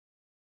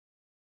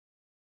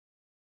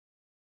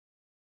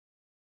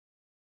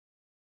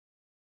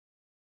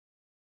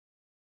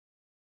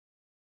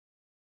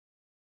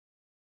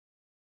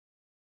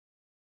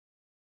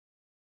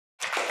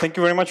Thank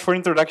you very much for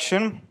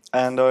introduction.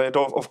 And it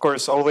of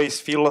course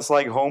always feels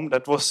like home.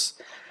 That was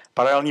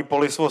Paralelní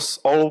Polis was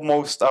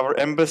almost our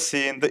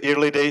embassy in the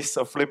early days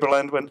of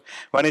Liberland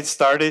when it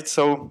started.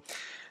 So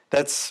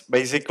that's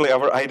basically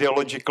our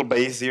ideological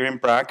base here in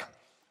Prague.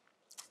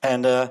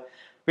 And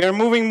we are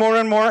moving more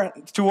and more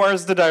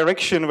towards the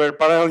direction where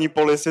Paralelní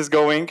Polis is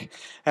going.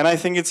 And I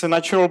think it's a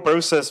natural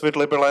process with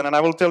Liberland. And I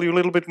will tell you a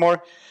little bit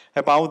more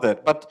about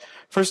that. But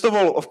first of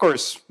all, of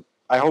course,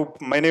 I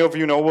hope many of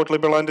you know what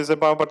Liberland is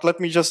about, but let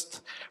me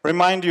just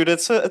remind you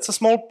that it's a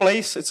small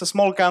place, it's a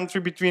small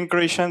country between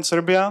Croatia and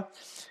Serbia.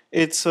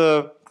 It's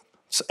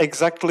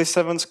exactly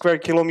 7 square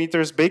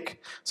kilometers big,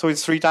 so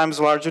it's 3 times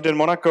larger than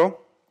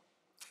Monaco.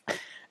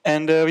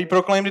 And we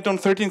proclaimed it on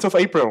 13th of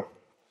April,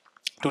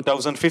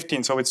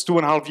 2015, so it's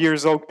 2.5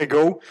 years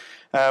ago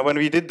when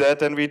we did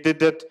that, and we did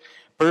that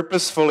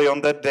purposefully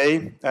on that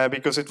day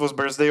because it was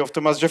birthday of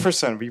Thomas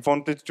Jefferson. We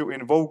wanted to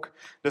invoke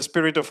the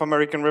spirit of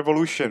American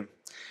Revolution.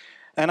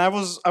 And I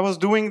was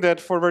doing that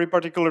for a very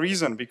particular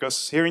reason,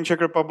 because here in Czech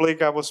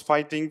Republic I was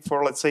fighting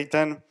for, let's say,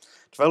 10,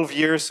 12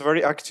 years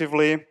very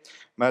actively,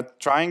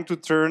 trying to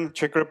turn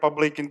Czech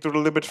Republic into a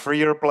little bit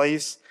freer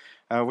place.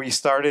 We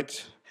started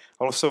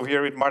also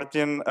here with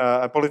Martin,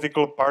 a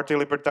political party,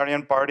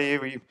 Libertarian party.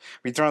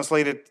 We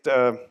translated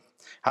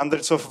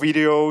hundreds of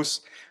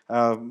videos,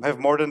 have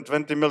more than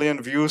 20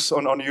 million views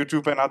on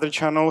YouTube and other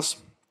channels.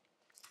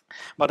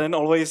 But then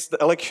always the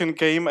election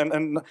came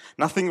and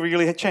nothing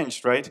really had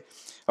changed, right?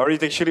 Or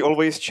it actually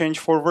always changed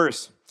for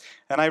worse.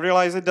 And I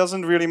realized it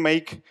doesn't really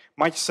make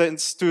much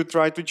sense to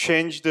try to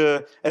change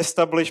the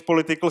established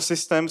political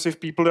systems if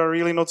people are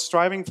really not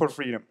striving for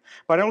freedom.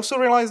 But I also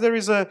realized there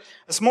is a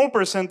small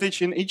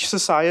percentage in each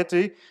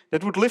society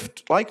that would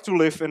like to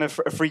live in a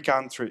free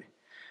country.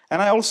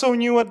 And I also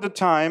knew at the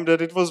time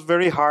that it was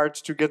very hard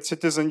to get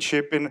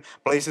citizenship in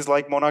places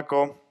like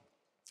Monaco,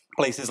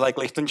 places like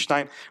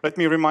Liechtenstein. Let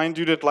me remind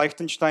you that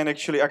Liechtenstein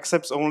actually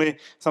accepts only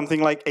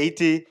something like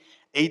 80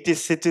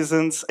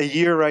 citizens a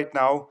year right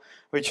now,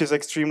 which is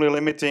extremely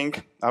limiting.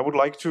 I would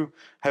like to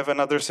have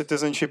another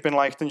citizenship in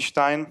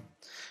Liechtenstein.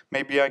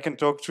 Maybe I can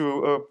talk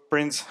to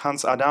Prince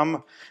Hans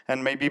Adam,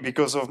 and maybe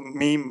because of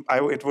me,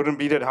 it wouldn't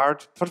be that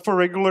hard. But for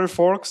regular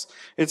folks,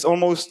 it's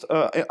almost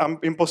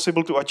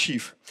impossible to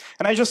achieve.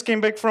 And I just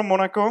came back from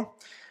Monaco,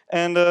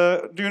 and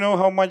do you know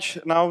how much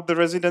now the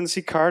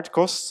residency card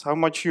costs? How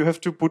much you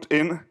have to put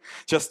in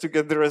just to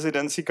get the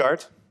residency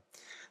card?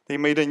 They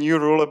made a new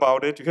rule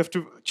about it. You have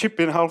to chip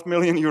in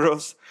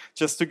 €500,000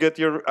 just to get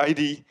your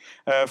ID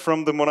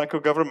from the Monaco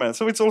government.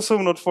 So it's also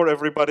not for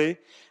everybody.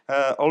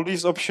 All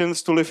these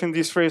options to live in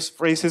these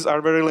places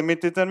are very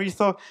limited. And we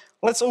thought,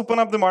 let's open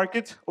up the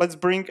market. Let's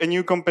bring a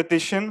new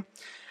competition.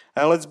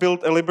 Let's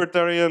build a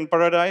libertarian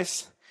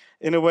paradise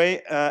in a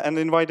way and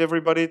invite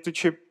everybody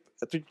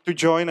to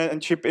join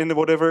and chip in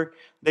whatever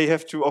they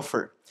have to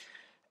offer.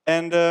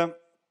 And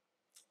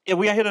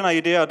we had an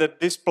idea that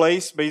this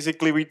place,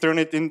 basically, we turn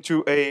it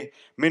into a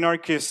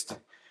minarchist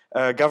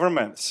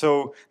government,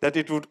 so that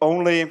it would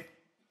only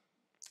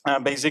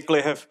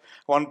basically have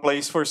one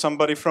place for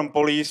somebody from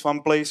police,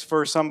 one place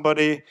for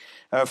somebody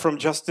from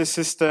justice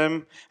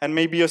system, and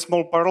maybe a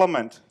small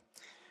parliament.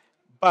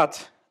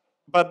 But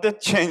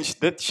that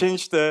changed. That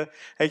changed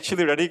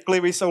actually radically.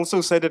 We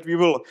also said that we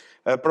will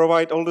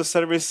provide all the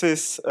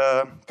services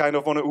kind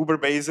of on an Uber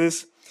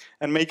basis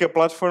and make a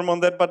platform on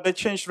that, but that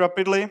changed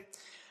rapidly.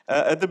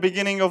 At the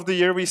beginning of the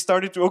year, we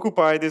started to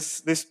occupy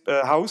this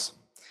house.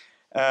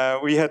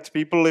 We had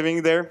people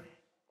living there,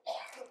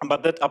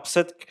 but that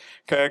upset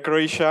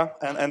Croatia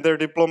and their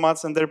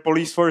diplomats and their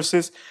police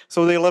forces,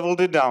 so they leveled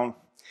it down.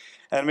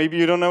 And maybe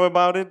you don't know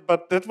about it,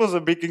 but that was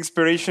a big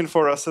inspiration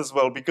for us as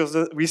well, because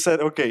we said,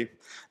 okay,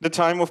 the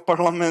time of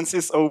parliaments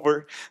is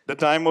over, the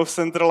time of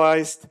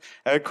centralized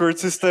court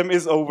system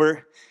is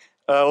over,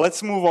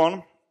 let's move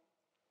on.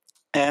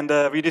 And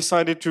we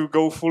decided to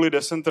go fully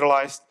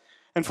decentralized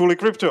and fully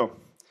crypto.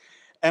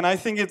 And I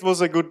think it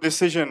was a good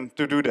decision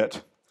to do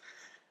that.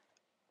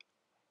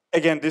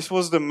 Again, this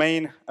is the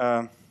main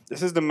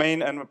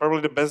and probably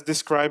the best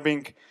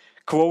describing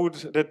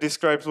quote that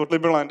describes what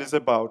Liberland is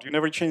about. You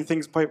never change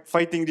things by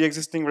fighting the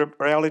existing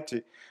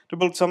reality. To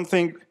build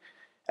something,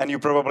 and you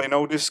probably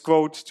know this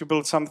quote, to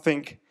build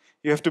something,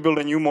 you have to build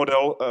a new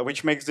model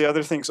which makes the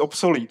other things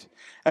obsolete.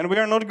 And we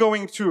are not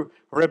going to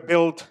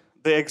rebuild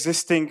the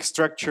existing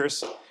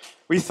structures.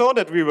 We thought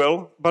that we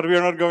will, but we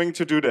are not going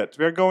to do that.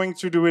 We are going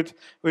to do it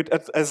with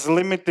as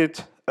limited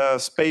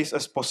space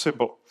as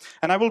possible.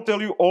 And I will tell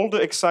you all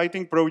the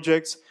exciting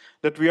projects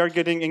that we are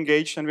getting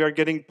engaged and we are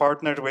getting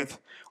partnered with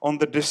on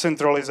the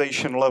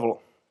decentralization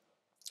level.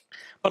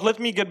 But let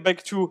me get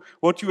back to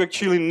what you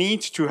actually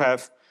need to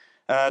have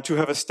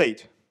a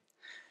state.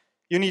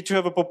 You need to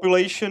have a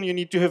population, you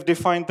need to have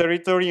defined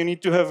territory, you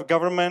need to have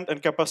government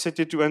and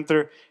capacity to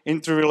enter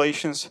into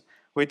relations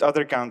with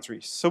other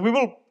countries. So we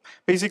will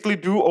basically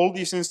do all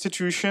these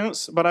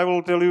institutions, but I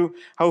will tell you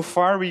how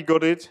far we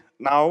got it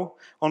now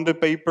on the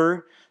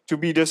paper to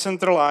be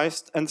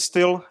decentralized and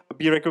still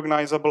be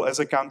recognizable as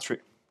a country.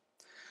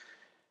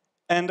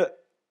 And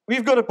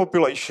we've got a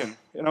population.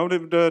 You know,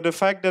 the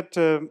fact that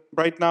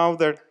right now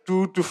there are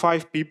 2 to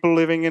 5 people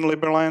living in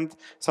Liberland.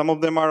 Some of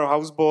them are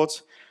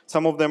houseboats.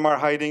 Some of them are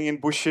hiding in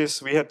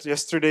bushes. We had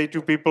yesterday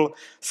 2 people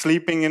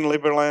sleeping in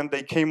Liberland.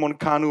 They came on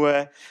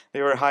canoe.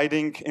 They were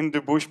hiding in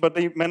the bush, but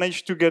they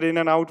managed to get in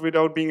and out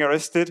without being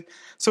arrested.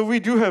 So we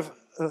do have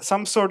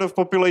some sort of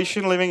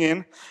population living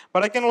in.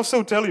 But I can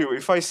also tell you,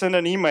 if I send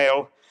an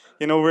email,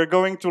 you know, we're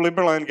going to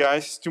Liberland,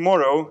 guys,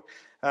 tomorrow,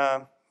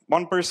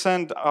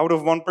 1% out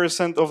of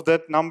 1% of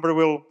that number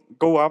will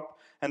go up,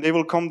 and they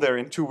will come there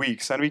in 2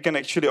 weeks, and we can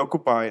actually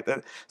occupy it.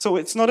 So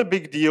it's not a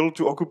big deal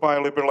to occupy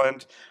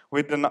Liberland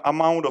with an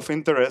amount of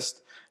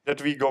interest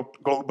that we got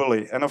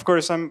globally. And of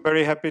course, I'm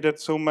very happy that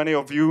so many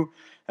of you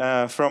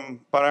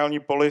from Paralelní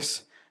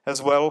Polis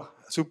as well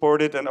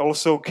supported and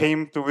also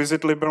came to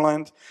visit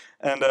Liberland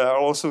and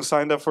also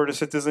signed up for the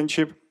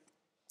citizenship.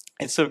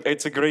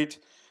 It's a great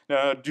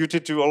duty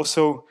to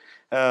also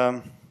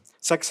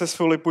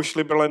successfully push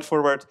Liberland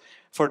forward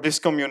for this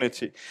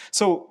community.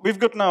 So we've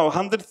got now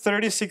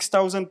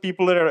 136,000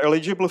 people that are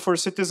eligible for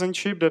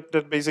citizenship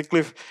that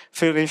basically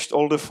finished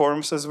all the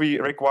forms as we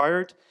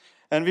required.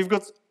 And we've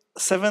got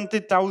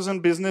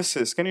 70,000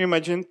 businesses. Can you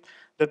imagine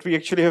that we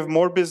actually have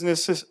more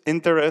businesses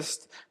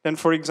interest than,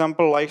 for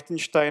example,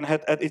 Liechtenstein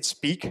had at its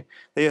peak?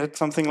 They had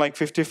something like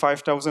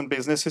 55,000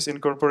 businesses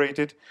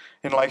incorporated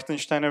in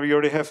Liechtenstein, and we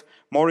already have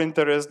more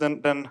interest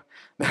than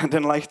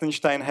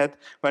Liechtenstein had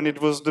when it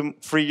was the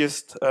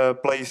freest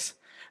place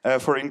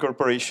for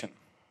incorporation.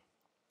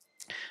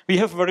 We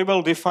have very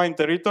well defined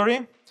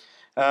territory.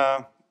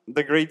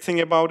 The great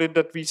thing about it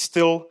that we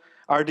still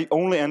are the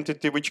only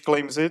entity which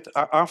claims it.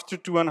 After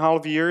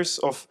 2.5 years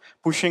of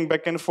pushing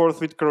back and forth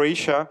with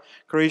Croatia,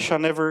 Croatia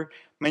never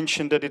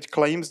mentioned that it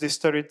claims this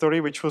territory,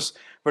 which was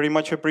very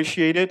much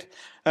appreciated.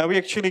 We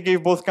actually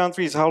gave both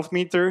countries half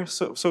meter,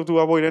 so to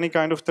avoid any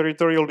kind of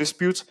territorial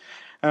disputes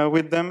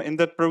with them in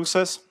that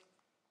process.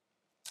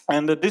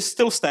 And this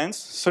still stands.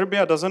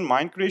 Serbia doesn't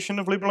mind creation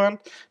of Liberland.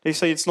 They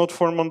say it's not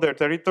formed on their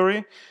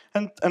territory.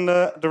 And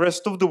the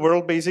rest of the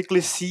world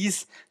basically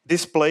sees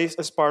this place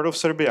as part of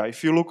Serbia.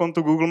 If you look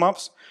onto Google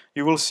Maps,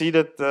 you will see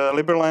that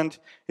Liberland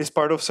is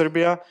part of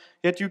Serbia.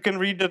 Yet you can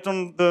read that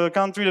on the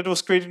country that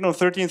was created on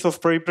 13th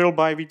of April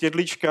by Vít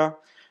Jedlička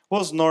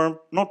was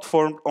not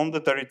formed on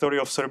the territory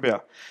of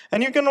Serbia.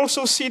 And you can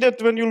also see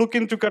that when you look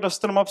into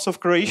cadastral maps of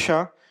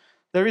Croatia,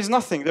 there is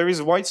nothing. There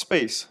is white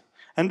space.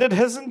 And that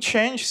hasn't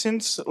changed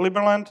since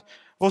Liberland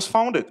was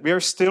founded. We are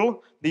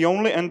still the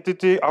only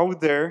entity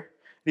out there,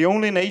 the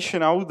only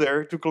nation out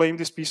there to claim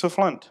this piece of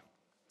land.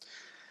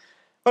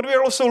 But we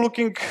are also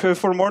looking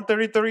for more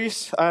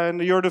territories,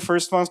 and you're the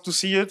first ones to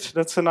see it.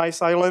 That's a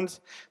nice island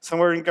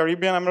somewhere in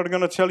Caribbean. I'm not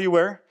going to tell you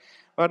where,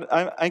 but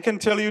I can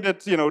tell you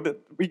that, you know, that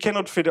we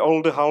cannot fit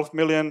all the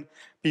 500,000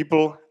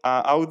 people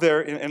out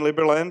there in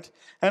Liberland.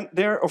 And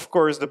there, of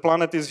course, the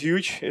planet is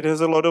huge. It has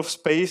a lot of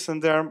space,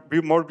 and there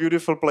are more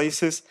beautiful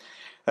places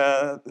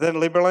than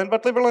Liberland.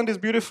 But Liberland is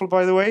beautiful,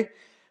 by the way.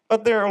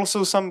 But there are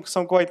also some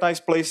quite nice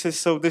places.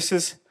 So this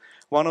is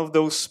one of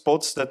those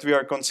spots that we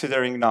are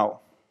considering now.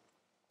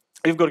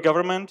 We've got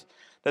government.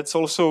 That's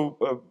also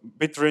a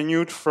bit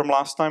renewed from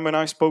last time when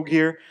I spoke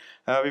here.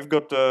 We've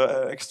got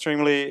an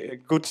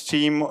extremely good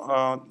team.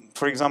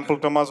 For example,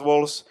 Thomas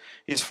Walls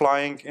is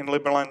flying in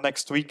Liberland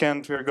next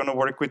weekend. We're going to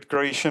work with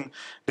Croatian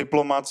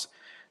diplomats.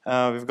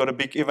 We've got a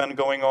big event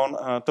going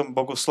on. Tom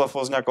Boguslav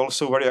Wozniak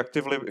also very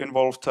actively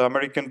involved,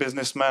 American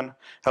businessman,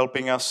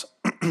 helping us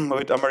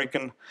with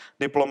American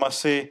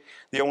diplomacy.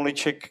 The only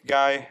Czech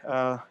guy,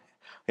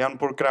 Jan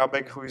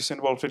Purkrabek, who is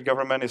involved with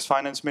government, is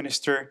finance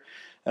minister.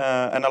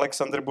 And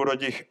Alexander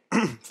Burodich,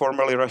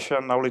 formerly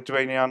Russian, now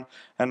Lithuanian,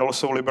 and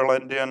also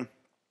Liberlandian,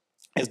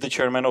 is the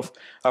chairman of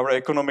our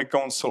economic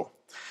council.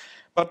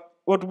 But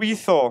what we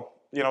thought,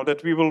 you know,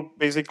 that we will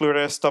basically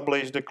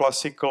reestablish the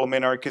classical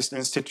monarchist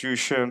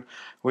institution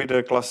with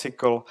a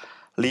classical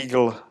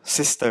legal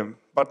system.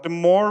 But the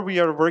more we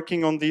are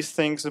working on these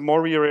things, the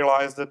more we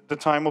realize that the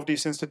time of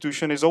this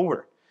institution is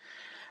over.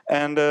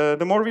 And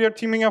the more we are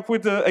teaming up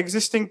with the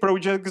existing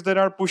projects that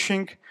are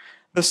pushing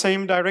the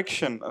same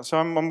direction. So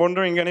I'm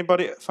wondering,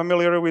 anybody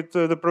familiar with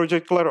the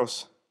project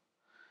Kleros?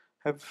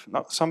 Have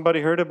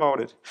somebody heard about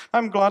it?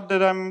 I'm glad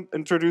that I'm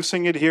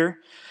introducing it here.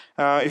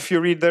 If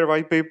you read their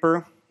white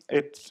paper,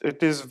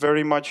 it is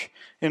very much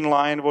in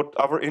line what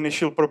our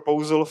initial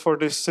proposal for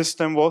this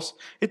system was.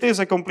 It is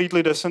a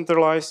completely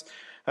decentralized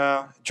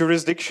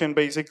jurisdiction,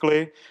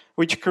 basically,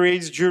 which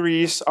creates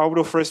juries out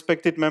of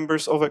respected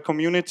members of a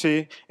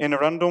community in a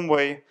random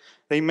way.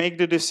 They make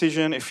the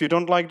decision. If you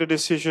don't like the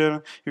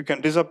decision, you can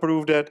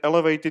disapprove that,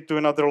 elevate it to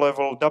another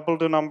level, double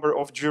the number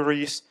of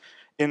juries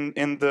in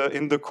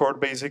the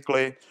court,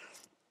 basically.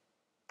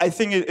 I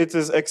think it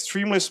is an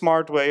extremely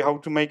smart way how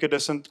to make a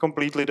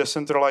completely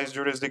decentralized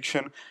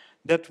jurisdiction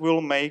that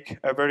will make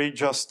a very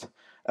just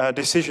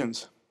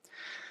decisions.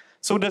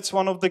 So that's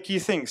one of the key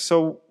things.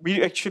 So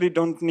we actually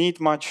don't need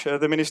much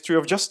the Ministry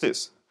of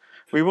Justice.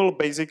 We will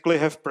basically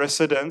have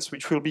precedents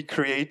which will be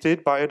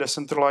created by a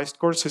decentralized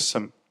court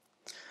system.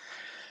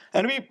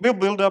 And we will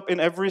build up in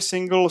every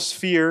single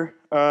sphere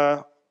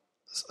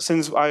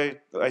since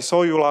I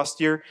saw you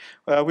last year,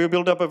 we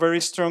built up a very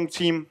strong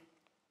team.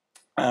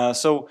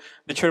 So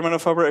the chairman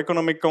of our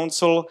economic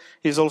council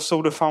is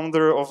also the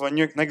founder of a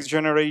next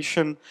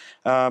generation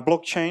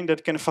blockchain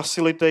that can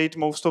facilitate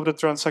most of the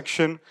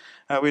transaction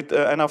with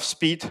enough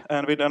speed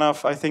and with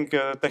enough, I think,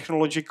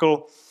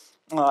 technological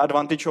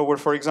advantage over,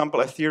 for example,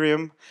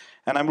 Ethereum.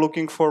 And I'm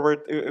looking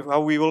forward to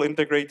how we will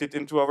integrate it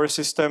into our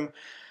system.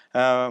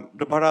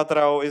 The Bharat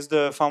Rao is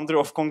the founder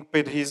of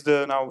Cockpit. He's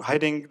now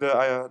heading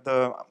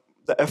the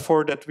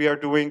effort that we are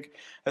doing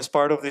as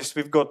part of this.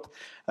 We've got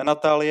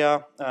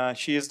Natalia,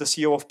 she is the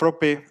CEO of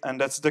Propi,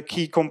 and that's the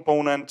key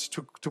component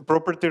to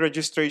property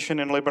registration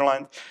in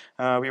Liberland.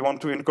 We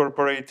want to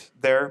incorporate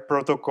their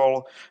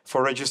protocol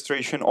for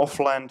registration of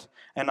land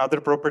and other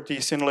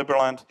properties in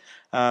Liberland.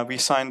 We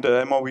signed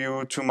the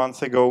MOU 2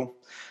 months ago.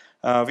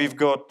 We've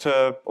got,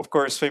 of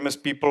course, famous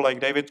people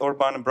like David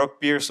Orban and Brock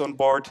Pierce on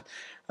board.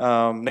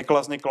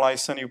 Nicholas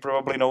Nikolaisen, you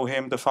probably know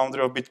him, the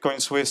founder of Bitcoin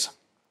Swiss.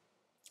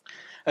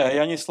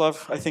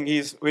 Janislav, I think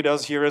he's with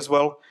us here as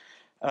well.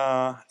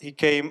 He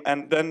came,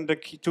 and then the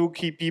two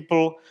key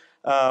people,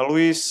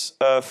 Luis,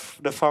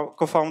 the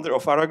co-founder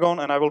of Aragon,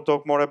 and I will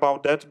talk more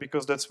about that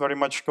because that's very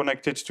much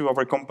connected to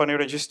our company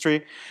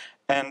registry,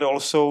 and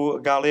also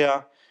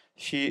Galia,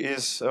 she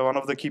is one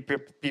of the key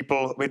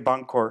people with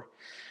Bancor.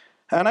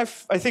 And I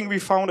think we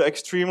found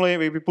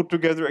we put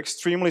together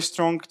extremely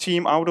strong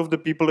team out of the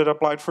people that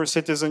applied for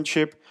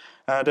citizenship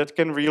that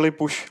can really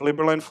push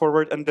Liberland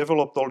forward and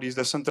develop all these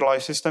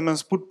decentralized systems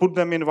and put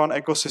them in one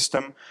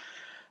ecosystem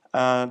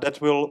that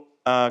will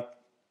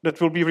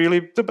be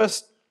really the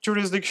best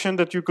jurisdiction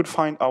that you could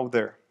find out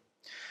there.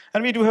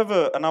 And we do have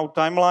a now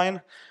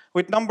timeline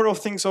with number of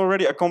things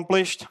already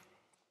accomplished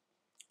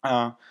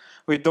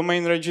with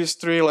domain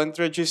registry, land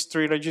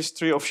registry,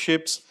 registry of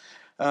ships.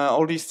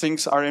 All these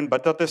things are in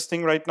beta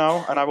testing right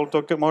now, and I will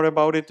talk more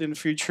about it in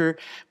future.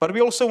 But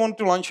we also want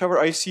to launch our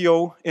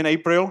ICO in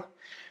April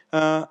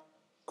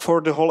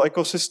for the whole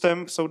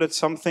ecosystem. So that's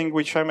something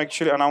which I'm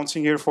actually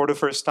announcing here for the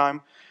first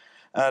time,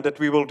 that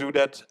we will do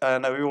that,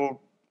 and we will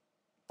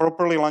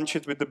properly launch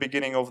it with the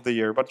beginning of the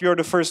year. But you are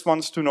the first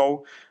ones to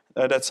know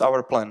that's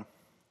our plan.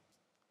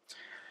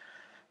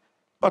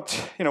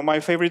 But my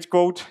favorite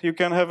quote: you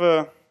can't have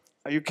a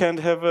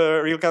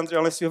real country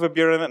unless you have a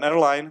beer and an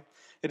airline.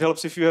 It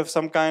helps if you have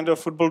some kind of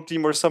football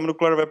team or some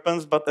nuclear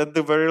weapons, but at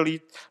the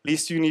very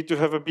least you need to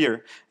have a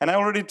beer. And I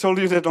already told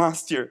you that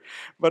last year.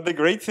 But the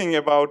great thing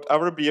about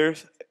our beer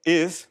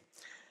is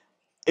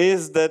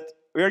that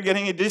we are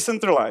getting it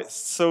decentralized.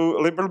 So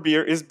liberal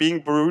beer is being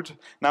brewed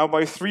now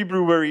by 3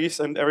 breweries,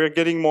 and we are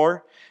getting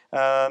more.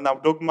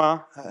 Now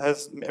Dogma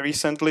has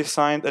recently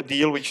signed a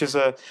deal, which is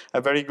a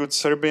very good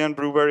Serbian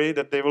brewery,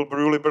 that they will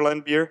brew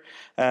Liberland beer.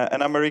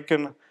 An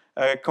American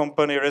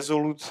company,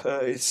 Resolute,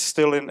 is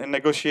still in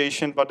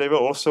negotiation, but they will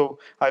also,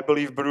 I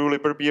believe, brew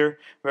Liber beer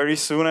very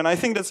soon. And I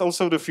think that's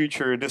also the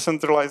future,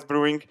 decentralized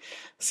brewing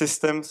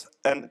systems.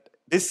 And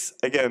this,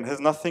 again, has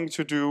nothing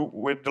to do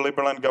with the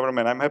Liberland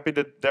government. I'm happy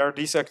that there are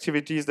these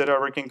activities that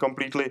are working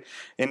completely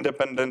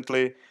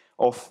independently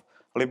of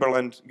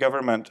Liberland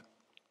government.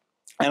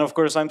 And of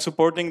course, I'm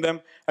supporting them.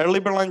 Air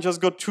Liberland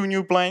just got 2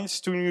 new planes,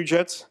 2 new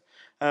jets,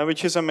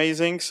 which is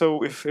amazing.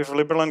 So if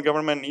Liberland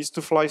government needs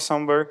to fly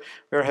somewhere,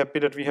 we're happy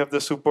that we have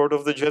the support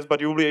of the jets, but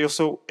you'll be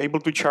also able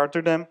to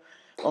charter them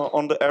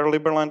on the Air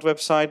Liberland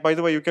website. By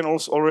the way, you can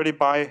also already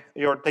buy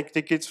your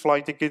tickets,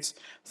 flight tickets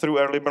through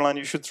Air Liberland.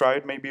 You should try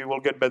it. Maybe you will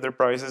get better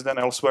prices than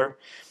elsewhere.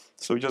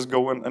 So just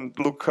go and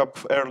look up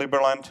Air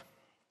Liberland.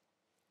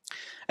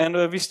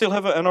 And we still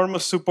have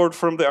enormous support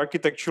from the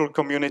architectural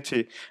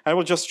community. I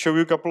will just show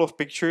you a couple of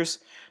pictures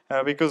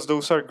because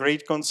those are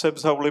great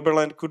concepts how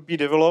Liberland could be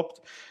developed.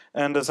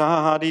 And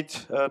Zaha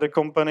Hadid, the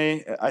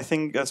company, I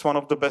think that's one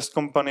of the best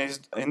companies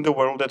in the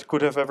world that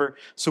could have ever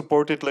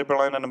supported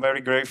Liberland, and I'm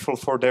very grateful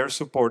for their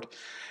support.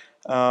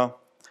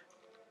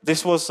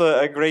 This was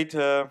a great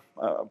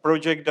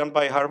project done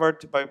by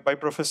Harvard, by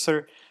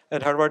professor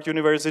at Harvard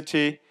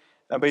University,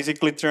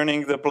 basically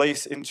turning the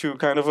place into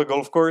kind of a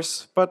golf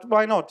course. But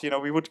why not?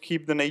 We would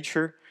keep the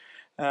nature,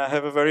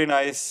 have a very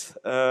nice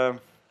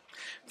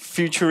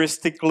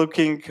futuristic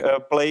looking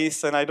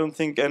place, and I don't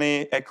think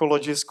any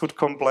ecologist could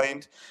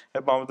complain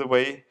about the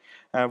way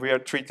we are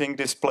treating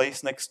this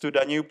place next to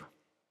Danube.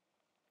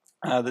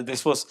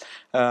 This was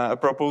a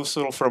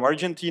proposal from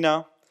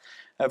Argentina,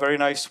 a very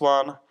nice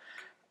one,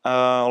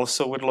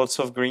 also with lots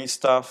of green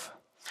stuff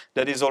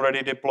that is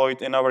already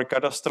deployed in our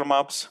cadastral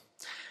maps.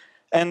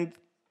 And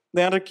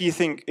the other key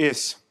thing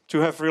is to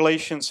have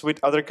relations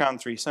with other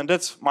countries. And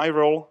that's my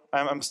role.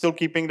 I'm still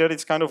keeping that.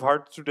 It's kind of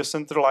hard to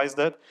decentralize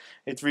that.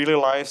 It really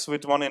lies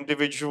with one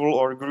individual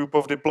or group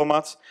of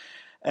diplomats.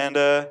 And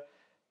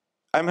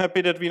I'm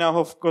happy that we now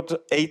have got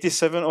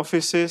 87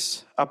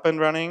 offices up and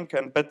running.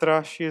 And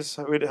Petra, she is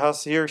with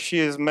us here. She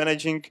is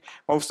managing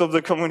most of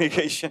the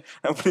communication.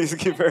 And please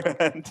give her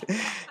a hand.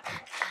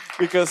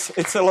 Because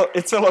it's a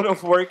lot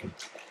of work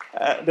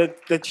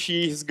that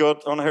she's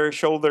got on her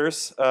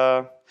shoulders.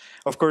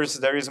 Of course,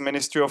 there is a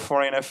Ministry of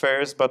Foreign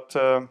Affairs, but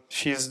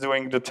she's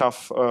doing the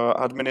tough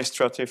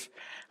administrative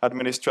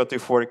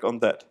work on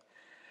that.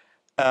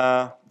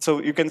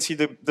 So you can see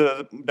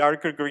the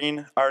darker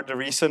green are the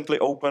recently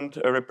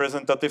opened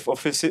representative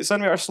offices,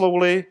 and we are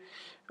slowly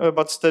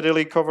but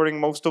steadily covering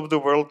most of the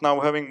world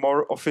now, having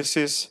more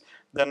offices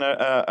than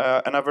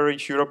an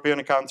average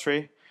European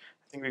country.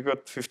 I think we've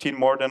got 15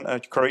 more than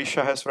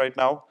Croatia has right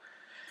now.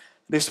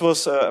 This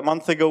was a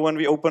month ago when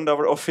we opened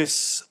our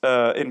office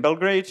in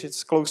Belgrade.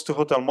 It's close to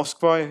Hotel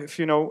Moskva. If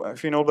you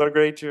know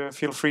Belgrade,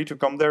 feel free to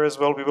come there as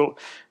well. We will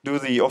do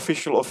the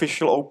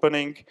official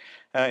opening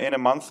in a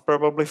month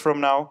probably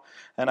from now,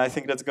 and I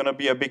think that's going to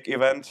be a big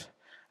event.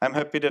 I'm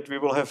happy that we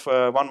will have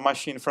one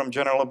machine from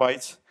General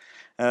Bytes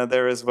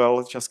there as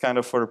well, just kind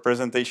of for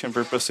presentation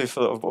purposes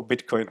of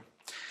Bitcoin.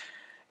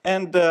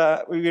 And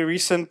we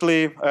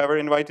recently were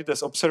invited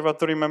as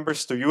observatory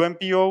members to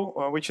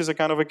UNPO, which is a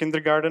kind of a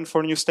kindergarten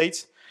for new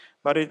states.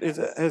 But it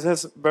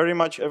has very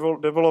much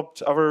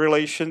developed our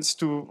relations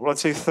to,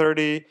 let's say,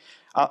 30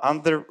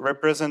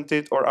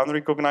 underrepresented or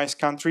unrecognized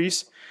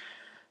countries.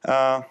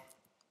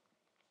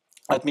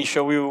 Let me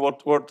show you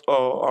what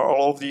are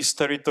all of these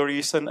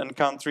territories and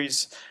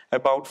countries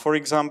about. For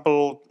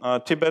example,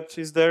 Tibet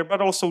is there,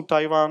 but also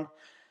Taiwan.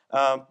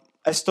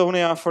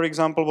 Estonia, for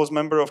example, was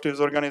member of this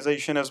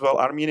organization as well.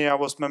 Armenia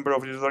was member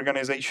of this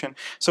organization.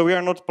 So we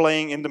are not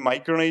playing in the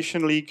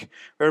micronation league.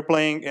 We're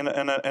playing in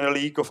a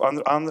league of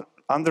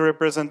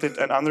underrepresented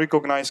and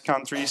unrecognized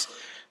countries.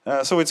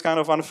 So it's kind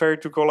of unfair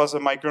to call us a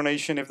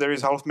micronation if there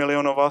is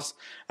 500,000 of us,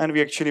 and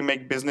we actually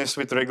make business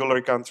with regular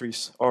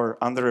countries or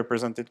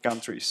underrepresented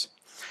countries.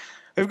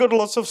 We've got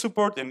lots of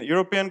support in the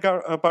European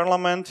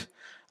Parliament.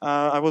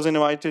 I was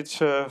invited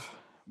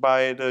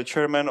by the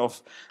chairman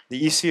of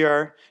the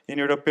ECR in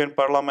European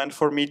Parliament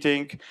for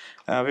meeting.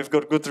 We've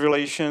got good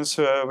relations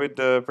with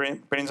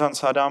Prince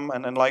Hans Adam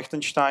and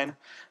Liechtenstein.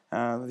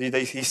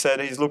 He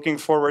said he's looking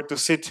forward to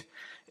sit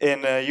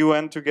in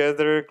UN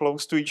together,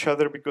 close to each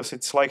other, because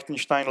it's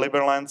Liechtenstein,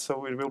 Liberland,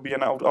 so it will be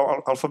an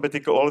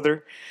alphabetical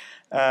order.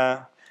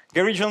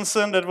 Gary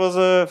Johnson, that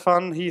was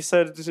fun. He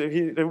said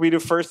it would be the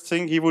first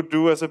thing he would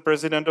do as a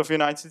president of the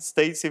United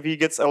States if he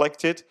gets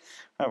elected.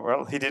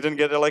 Well, he didn't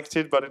get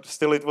elected, but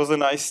it was a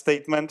nice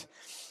statement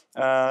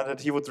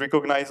that he would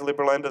recognize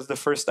Liberland as the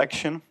first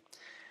action.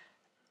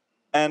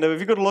 And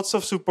we got lots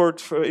of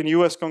support in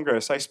US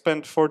Congress. I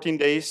spent 14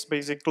 days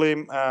basically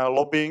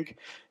lobbying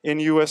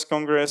in US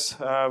Congress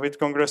with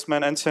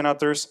congressmen and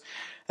senators,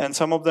 and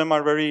some of them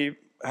are very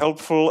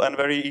helpful and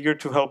very eager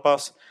to help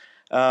us.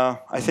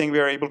 I think we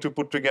are able to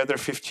put together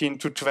 15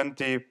 to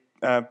 20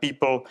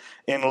 people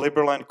in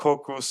Liberland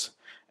caucus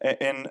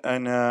in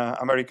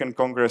American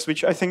Congress,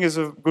 which I think is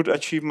a good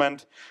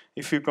achievement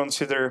if you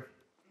consider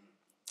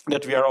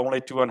that we are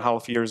only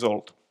 2.5 years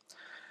old.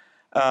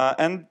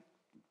 And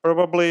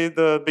probably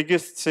the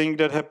biggest thing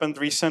that happened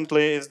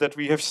recently is that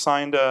we have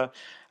signed a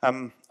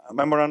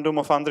memorandum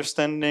of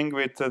understanding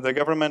with the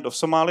government of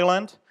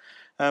Somaliland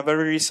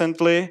very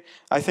recently.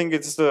 I think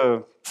it's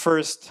the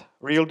first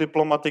real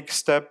diplomatic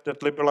step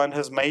that Liberland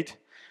has made.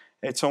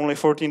 It's only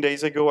 14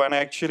 days ago, and I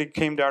actually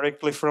came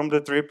directly from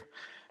the trip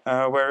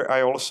where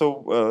I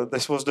also,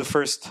 this was the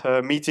first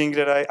meeting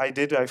that I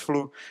did. I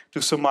flew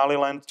to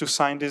Somaliland to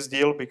sign this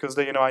deal because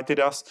they invited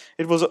us.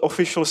 It was an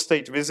official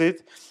state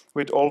visit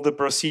with all the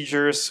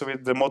procedures,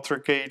 with the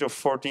motorcade of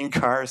 14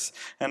 cars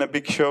and a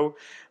big show.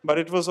 But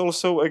it was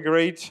also a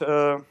great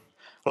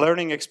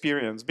learning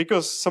experience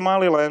because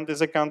Somaliland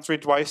is a country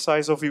twice the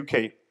size of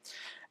UK.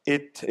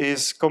 It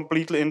is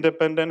completely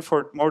independent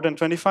for more than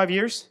 25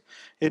 years.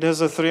 It has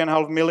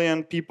 3.5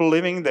 million people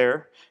living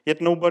there,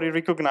 yet nobody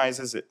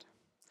recognizes it.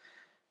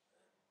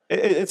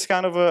 It's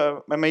kind of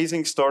an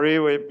amazing story,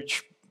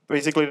 which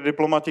basically the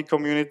diplomatic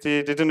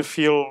community didn't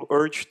feel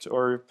urged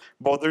or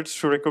bothered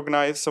to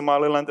recognize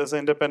Somaliland as an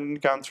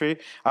independent country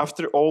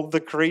after all the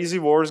crazy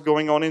wars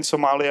going on in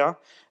Somalia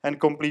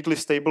and completely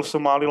stable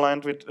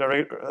Somaliland with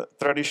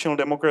traditional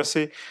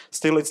democracy.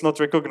 Still, it's not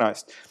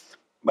recognized.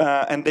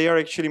 And they are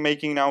actually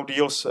making now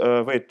deals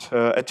with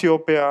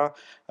Ethiopia,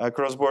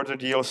 cross-border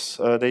deals.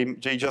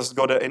 They just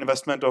got an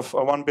investment of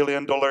 $1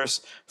 billion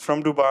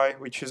from Dubai,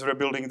 which is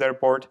rebuilding their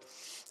port.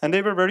 And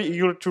they were very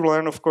eager to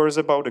learn, of course,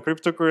 about the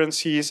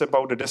cryptocurrencies,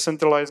 about the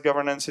decentralized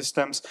governance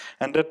systems.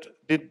 And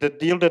the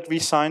deal that we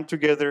signed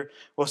together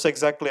was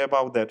exactly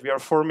about that. We are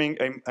forming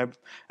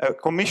a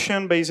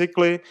commission,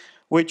 basically,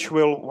 which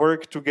will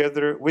work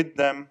together with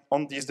them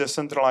on these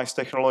decentralized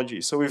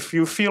technologies. So if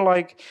you feel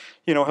like,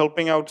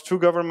 helping out two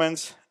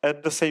governments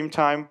at the same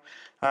time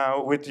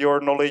with your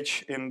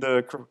knowledge in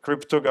the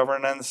crypto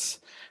governance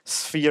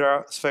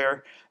sphere,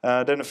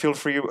 then feel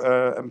free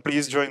and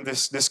please join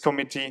this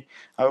committee.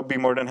 I will be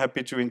more than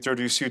happy to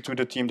introduce you to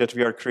the team that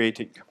we are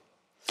creating.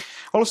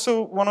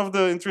 Also, one of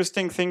the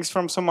interesting things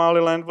from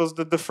Somaliland was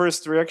that the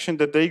first reaction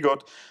that they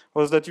got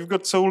was that you've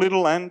got so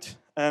little land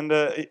and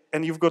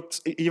you've got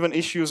even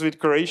issues with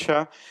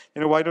Croatia.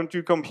 Why don't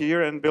you come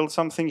here and build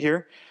something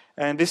here?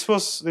 And this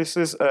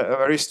is a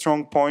very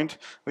strong point,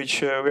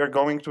 which we are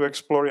going to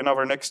explore in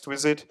our next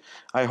visit.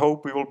 I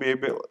hope we will be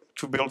able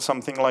to build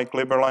something like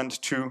Liberland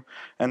 2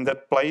 and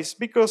that place,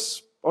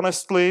 because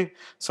honestly,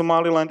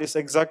 Somaliland is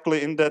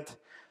exactly in that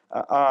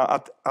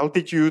at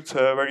altitude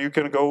where you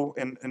can go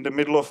in the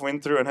middle of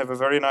winter and have a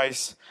very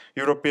nice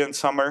European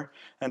summer.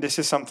 And this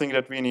is something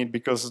that we need,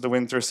 because the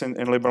winters in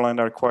Liberland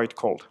are quite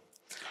cold.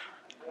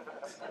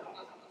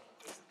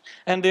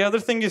 And the other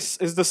thing is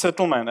the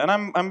settlement. And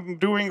I'm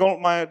doing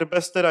the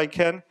best that I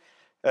can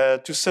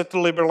to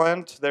settle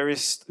Liberland. There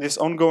is this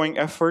ongoing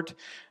effort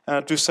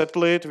to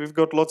settle it. We've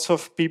got lots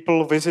of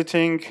people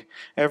visiting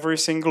every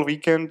single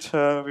weekend.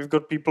 We've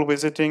got people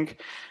visiting.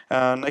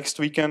 Next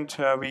weekend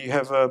we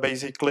have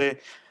basically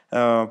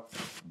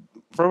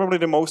probably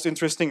the most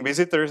interesting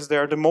visitors. They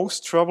are the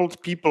most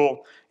traveled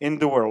people in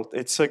the world.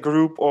 It's a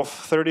group of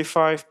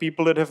 35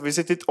 people that have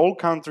visited all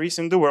countries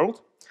in the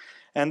world,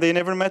 and they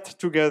never met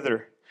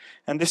together.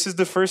 And this is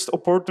the first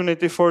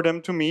opportunity for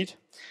them to meet,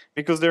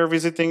 because they're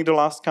visiting the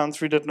last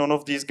country that none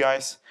of these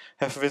guys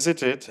have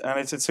visited. And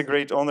it's a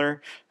great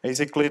honor,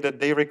 basically, that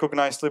they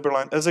recognize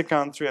Liberland as a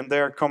country and they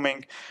are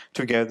coming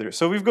together.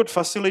 So we've got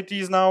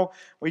facilities now.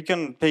 We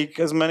can take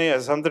as many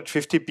as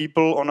 150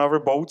 people on our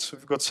boats.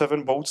 We've got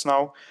 7 boats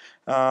now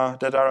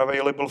that are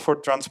available for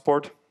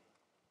transport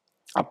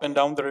up and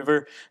down the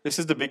river. This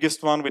is the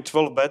biggest one with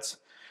 12 beds.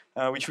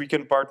 Which we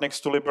can park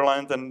next to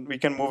Liberland, and we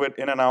can move it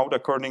in and out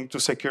according to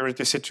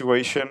security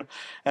situation.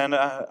 And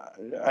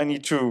I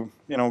need to,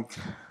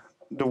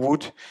 the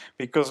wood,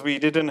 because we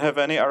didn't have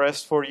any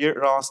arrest for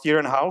last year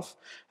and a half,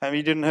 and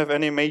we didn't have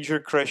any major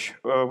crash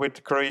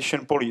with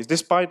Croatian police,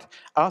 despite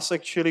us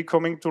actually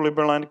coming to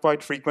Liberland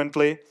quite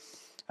frequently,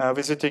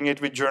 visiting it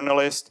with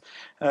journalists.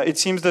 It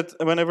seems that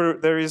whenever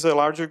there is a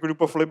larger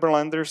group of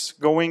Liberlanders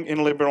going in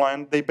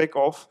Liberland, they back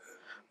off.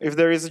 If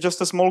there is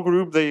just a small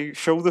group, they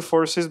show the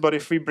forces, but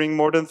if we bring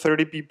more than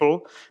 30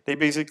 people, they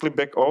basically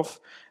back off,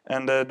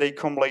 and they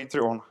come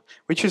later on,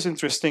 which is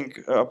interesting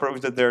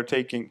approach that they're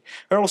taking.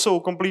 We're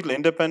also completely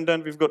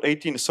independent. We've got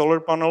 18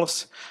 solar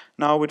panels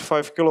now with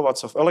 5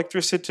 kilowatts of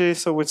electricity,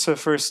 so it's a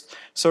first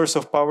source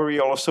of power.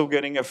 We're also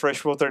getting a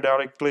fresh water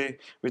directly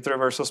with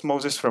reverse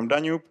osmosis from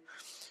Danube,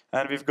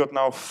 and we've got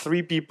now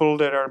 3 people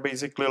that are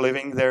basically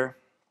living there.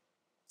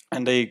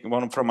 And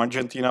one from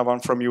Argentina, one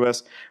from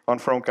US, one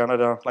from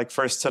Canada, like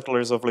first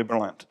settlers of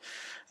Liberland.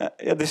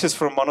 This is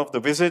from one of the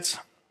visits.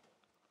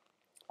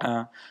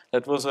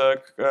 That was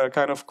a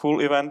kind of cool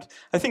event.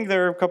 I think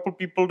there are a couple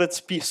people that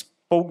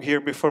spoke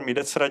here before me.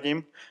 That's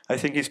Radim. I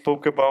think he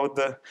spoke about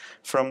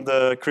from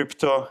the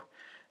crypto,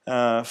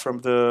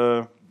 from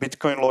the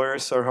Bitcoin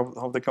lawyers, or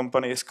how the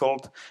company is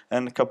called,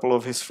 and a couple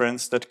of his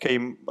friends that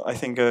came, I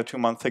think, 2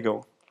 months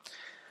ago.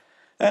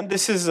 And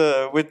this is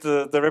with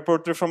the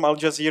reporter from Al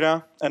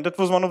Jazeera. And that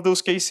was one of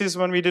those cases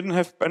when we didn't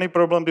have any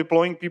problem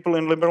deploying people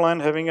in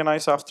Liberland, having a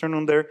nice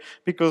afternoon there,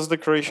 because the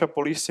Croatia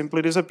police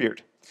simply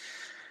disappeared.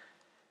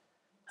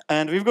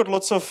 And we've got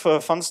lots of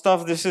fun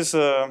stuff. This is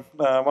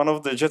one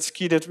of the jet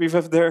ski that we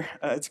have there.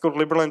 It's called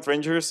Liberland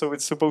Ranger, so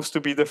it's supposed to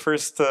be the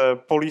first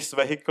police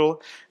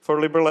vehicle for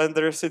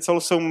Liberlanders. It's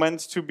also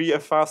meant to be a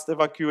fast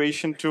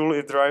evacuation tool.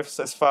 It drives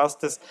as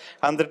fast as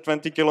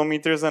 120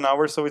 kilometers an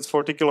hour, so it's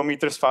 40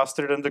 kilometers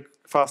faster than the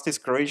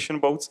fastest Croatian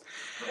boats,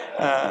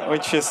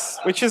 which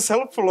is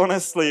helpful,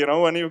 honestly.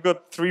 When you've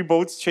got 3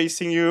 boats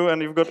chasing you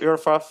and you've got your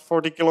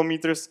 40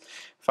 kilometers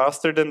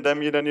faster than them,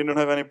 then you don't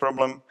have any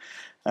problem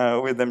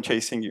with them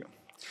chasing you.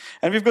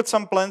 And we've got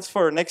some plans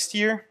for next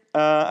year,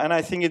 and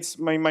I think it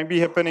might be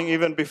happening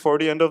even before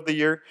the end of the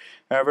year.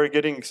 We're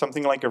getting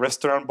something like a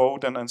restaurant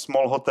boat and a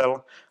small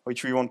hotel,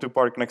 which we want to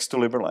park next to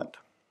Liberland.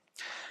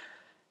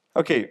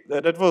 Okay,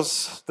 that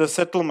was the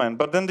settlement,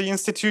 but then the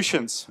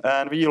institutions,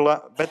 and we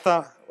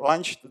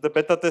launched the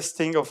beta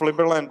testing of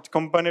Liberland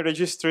company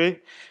registry.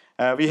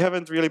 We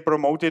haven't really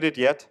promoted it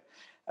yet.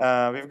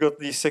 We've got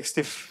these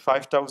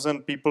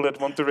 65,000 people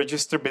that want to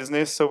register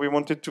business, so we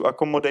wanted to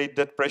accommodate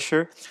that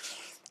pressure.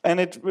 And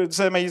it's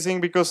amazing,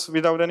 because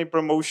without any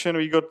promotion,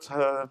 we got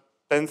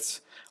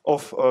tens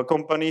of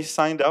companies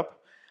signed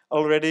up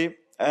already.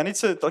 And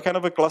it's a kind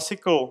of a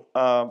classical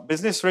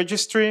business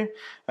registry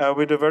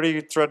with a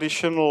very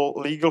traditional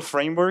legal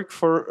framework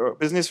for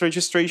business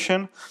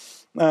registration.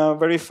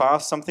 Very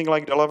fast, something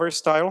like Delaware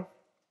style.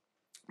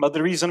 But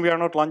the reason we are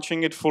not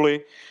launching it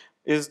fully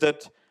is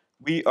that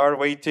we are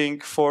waiting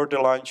for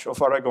the launch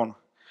of Aragon.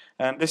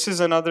 And this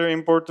is another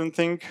important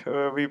thing.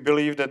 We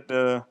believe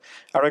that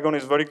Aragon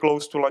is very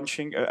close to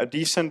launching a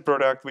decent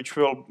product which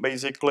will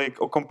basically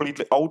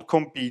completely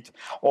outcompete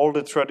all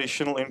the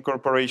traditional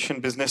incorporation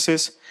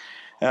businesses.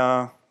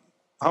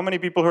 How many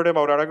people heard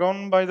about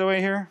Aragon, by the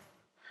way, here?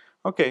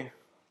 Okay,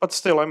 but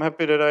still, I'm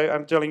happy that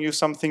I'm telling you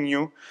something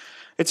new.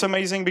 It's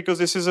amazing because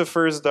this is a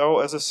first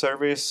DAO as a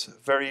service,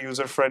 very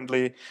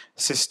user-friendly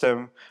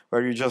system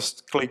where you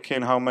just click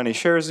in how many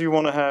shares you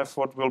want to have,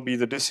 what will be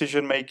the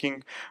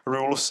decision-making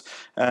rules,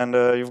 and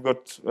you've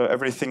got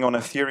everything on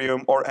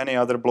Ethereum or any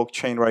other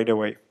blockchain right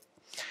away.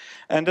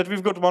 And that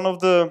we've got one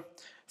of the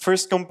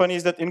first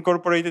companies that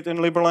incorporated in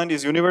Liberland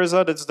is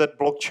Universa. That's that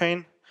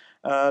blockchain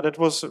that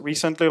was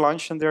recently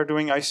launched, and they're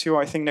doing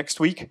ICO, I think, next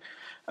week.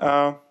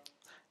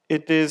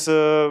 It is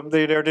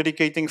they're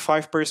dedicating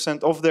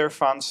 5% of their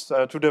funds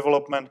to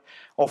development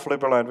of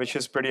Liberland, which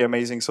is pretty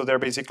amazing. So they're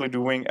basically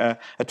doing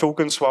a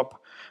token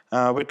swap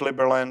with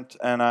Liberland,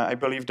 and I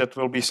believe that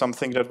will be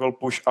something that will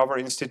push our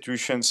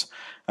institutions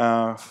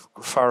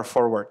far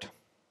forward.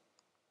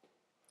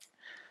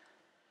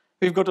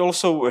 We've got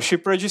also a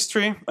ship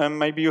registry, and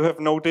maybe you have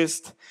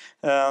noticed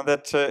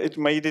that it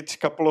made it a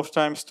couple of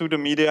times to the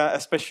media,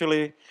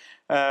 especially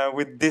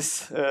with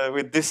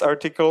this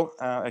article.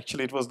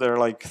 Actually, it was there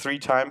like 3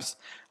 times,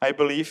 I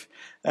believe.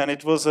 And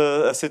it was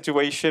a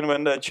situation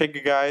when the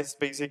Czech guys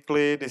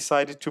basically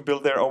decided to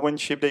build their own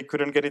ship. They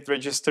couldn't get it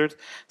registered,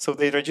 so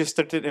they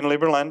registered it in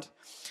Liberland,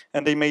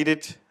 and they made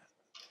it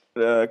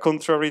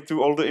contrary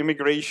to all the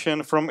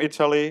immigration from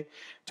Italy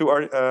to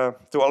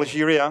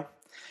Algeria.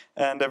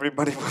 And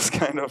everybody was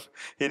kind of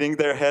hitting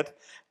their head.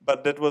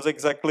 But that was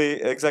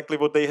exactly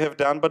what they have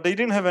done. But they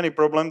didn't have any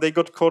problem. They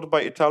got caught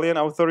by Italian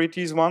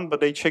authorities but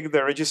they checked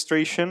their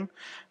registration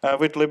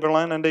with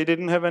Liberland, and they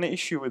didn't have any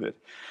issue with it.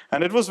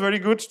 And it was very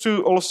good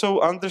to also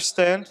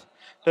understand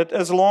that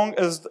as long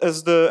as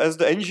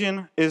the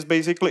engine is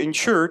basically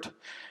insured,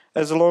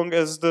 as long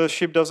as the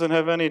ship doesn't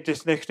have any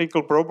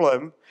technical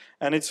problem,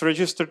 and it's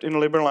registered in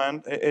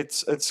Liberland,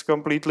 it's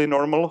completely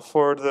normal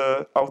for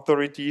the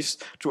authorities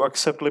to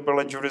accept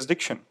Liberland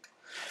jurisdiction.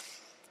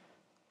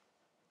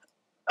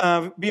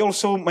 We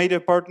also made a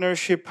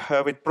partnership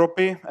with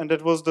Propi, and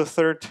that was the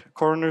 3rd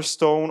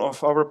cornerstone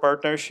of our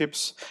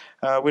partnerships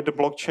with the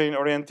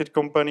blockchain-oriented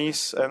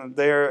companies. And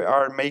they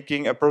are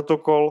making a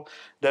protocol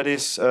that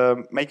is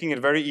making it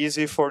very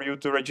easy for you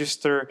to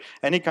register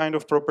any kind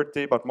of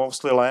property, but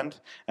mostly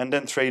land, and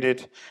then trade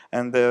it.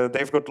 And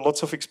they've got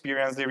lots of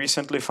experience. They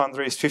recently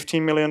fundraised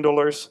 $15 million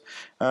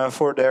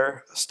for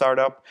their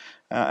startup,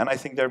 and I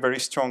think they're very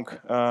strong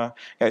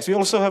guys. We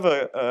also have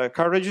a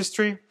car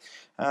registry.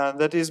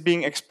 That is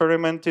being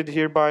experimented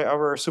here by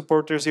our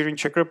supporters here in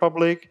Czech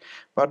Republic.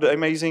 But the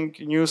amazing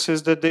news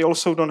is that they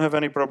also don't have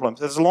any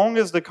problems. As long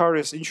as the car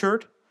is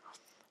insured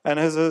and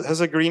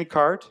has a green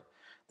card,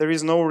 there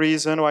is no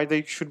reason why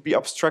they should be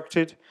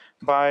obstructed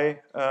by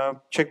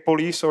Czech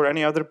police or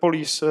any other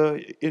police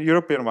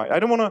European-wide. I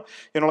don't want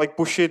to, like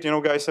push it,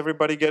 guys,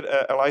 everybody get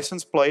a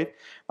license plate.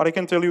 But I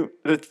can tell you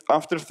that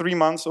after 3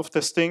 months of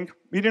testing,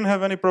 we didn't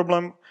have any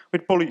problem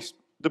with police.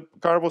 The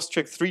car was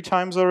checked 3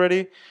 times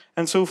already,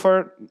 and so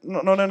far,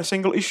 not a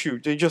single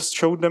issue. They just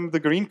showed them the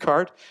green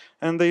card,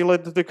 and they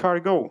let the car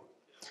go.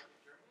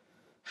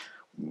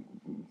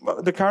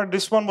 The car,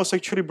 this one was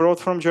actually brought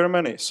from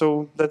Germany,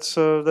 so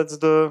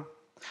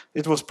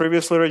it was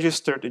previously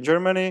registered in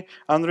Germany,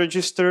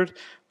 unregistered,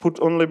 put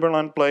on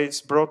Liberland plates,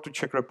 brought to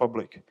Czech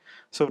Republic.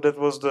 So that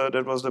was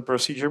the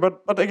procedure.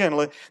 But again,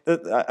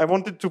 I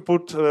wanted to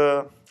put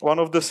one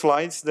of the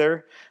slides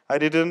there. I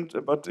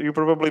didn't, but you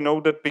probably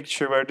know that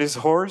picture where this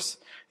horse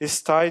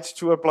is tied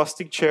to a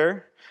plastic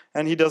chair,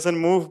 and he doesn't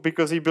move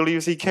because he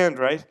believes he can't,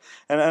 right?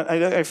 And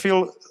I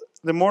feel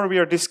the more we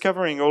are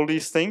discovering all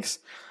these things,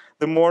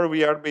 the more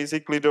we are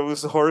basically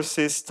those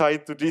horses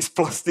tied to these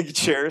plastic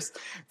chairs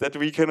that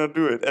we cannot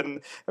do it.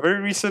 And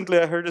very recently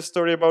I heard a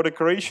story about a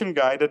Croatian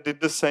guy that did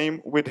the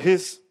same with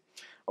his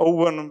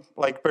own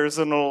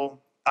personal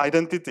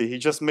identity. He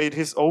just made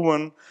his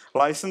own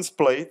license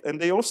plate,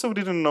 and they also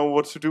didn't know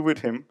what to do with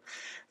him.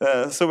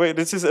 So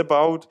this is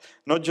about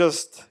not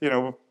just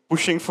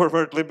pushing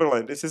forward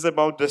Liberland. This is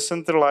about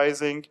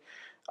decentralizing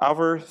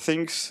our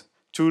things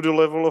to the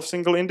level of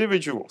single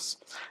individuals.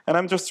 And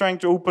I'm just trying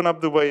to open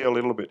up the way a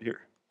little bit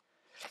here.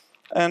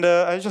 And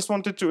I just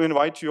wanted to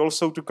invite you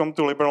also to come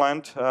to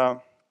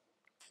Liberland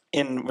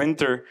in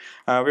winter.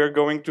 We are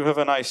going to have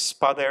a nice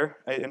spa there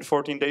in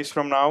 14 days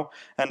from now,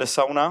 and a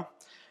sauna.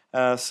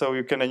 So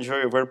you can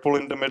enjoy a whirlpool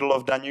in the middle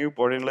of Danube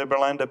or in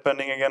Liberland,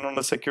 depending again on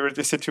the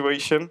security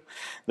situation.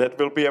 That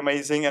will be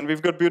amazing. And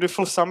we've got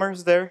beautiful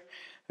summers there.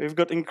 We've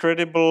got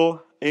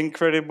incredible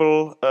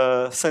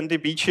sandy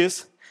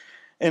beaches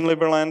in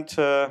Liberland.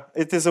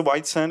 It is a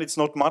white sand, it's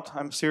not mud,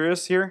 I'm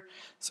serious here.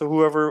 So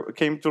whoever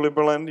came to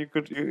Liberland,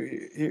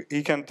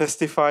 he can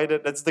testify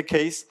that that's the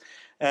case.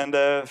 And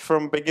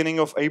from beginning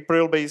of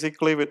April,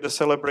 basically, with the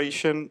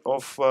celebration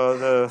of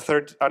the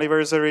 3rd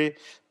anniversary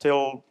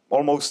till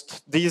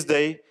almost this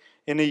day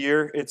in a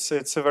year, it's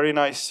a very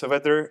nice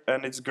weather,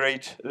 and it's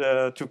great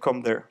to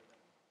come there.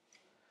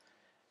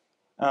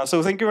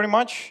 So thank you very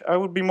much. I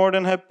would be more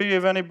than happy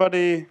if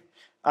anybody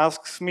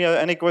asks me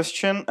any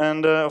question,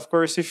 and of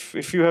course,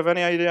 if you have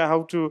any idea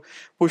how to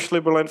push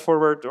Liberland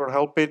forward or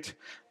help it,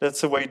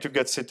 that's a way to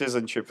get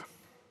citizenship.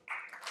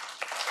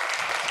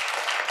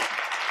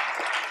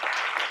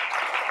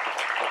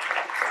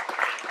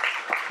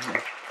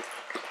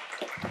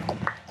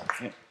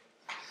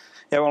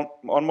 Yeah, well,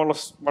 one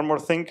more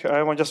thing.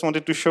 I just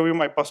wanted to show you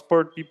my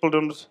passport. People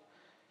don't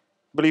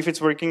believe it's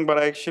working, but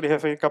I actually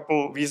have a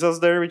couple visas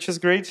there, which is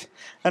great.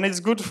 And it's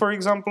good, for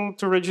example,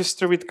 to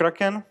register with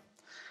Kraken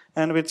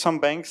and with some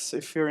banks.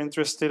 If you're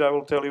interested, I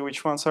will tell you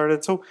which ones are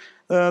that. So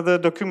the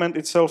document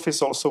itself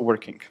is also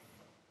working.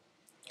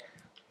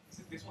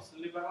 This was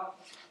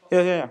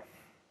Yeah.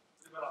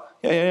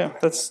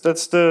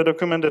 That's the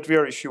document that we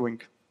are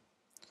issuing.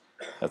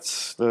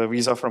 That's the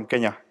visa from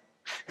Kenya.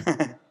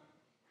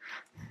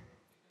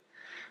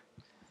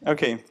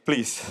 Okay,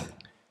 please.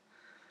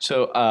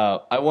 So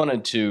I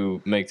wanted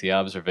to make the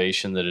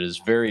observation that it is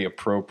very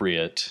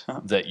appropriate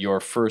that your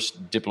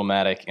first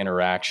diplomatic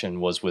interaction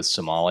was with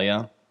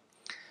Somalia,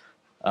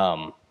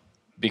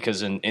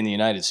 because in the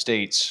United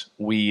States,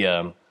 we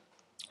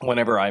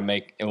whenever I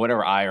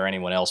or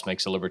anyone else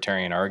makes a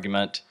libertarian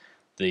argument,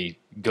 the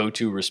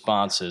go-to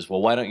response is,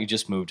 well, why don't you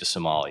just move to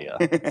Somalia?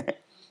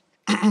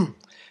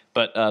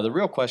 But the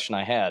real question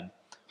I had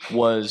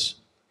was,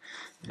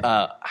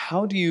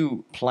 how do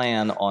you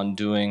plan on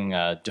doing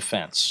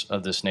defense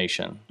of this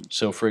nation?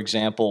 So, for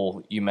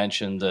example, you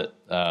mentioned that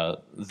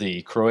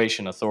the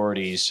Croatian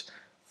authorities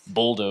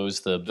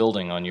bulldozed the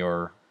building on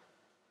your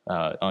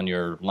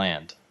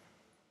land.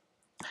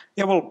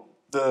 Yeah, well,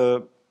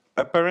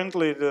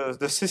 apparently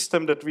the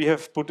system that we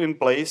have put in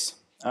place,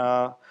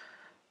 the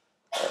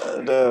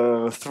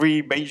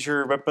 3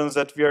 major weapons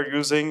that we are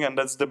using, and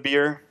that's the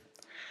beer,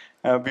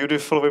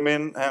 beautiful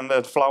women, and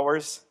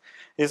flowers,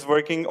 is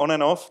working on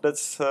and off. That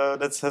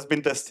has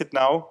been tested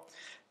now.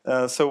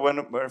 So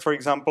when, for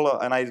example,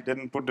 and I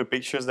didn't put the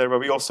pictures there, but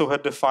we also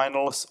had the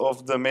finals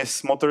of the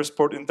Miss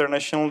Motorsport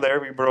International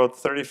there. We brought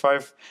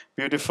 35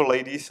 beautiful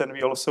ladies, and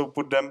we also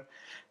put them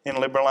in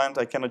Liberland.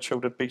 I cannot show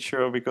that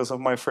picture because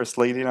of my first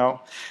lady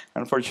now,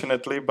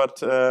 unfortunately,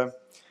 but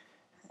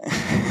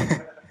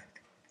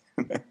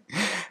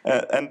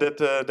and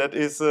that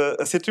is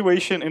a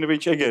situation in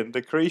which, again,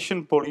 the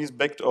Croatian police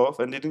backed off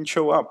and didn't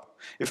show up.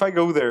 If I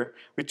go there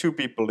with 2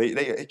 people,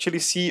 they actually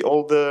see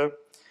all the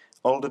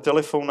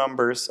telephone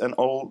numbers and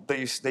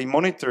they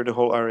monitor the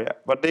whole area.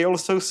 But they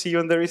also see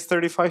when there is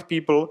 35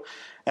 people,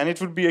 and it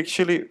would be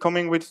actually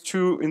coming with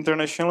 2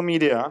 international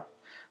media.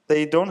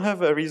 They don't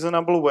have a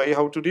reasonable way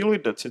how to deal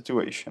with that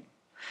situation.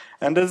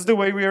 And that's the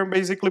way we are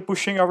basically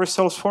pushing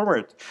ourselves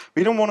forward.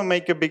 We don't want to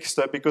make a big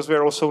step because we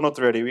are also not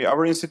ready.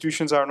 Our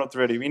institutions are not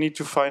ready. We need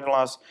to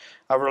finalize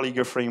our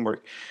legal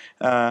framework.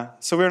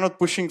 So we are not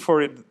pushing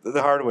for it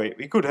the hard way.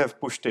 We could have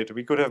pushed it.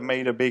 We could have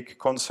made a big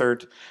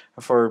concert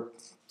for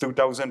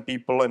 2,000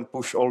 people and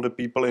push all the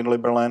people in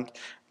Liberland.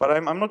 But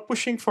I'm not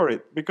pushing for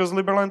it because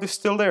Liberland is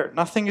still there.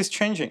 Nothing is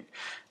changing.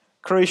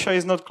 Croatia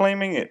is not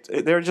claiming it.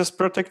 They're just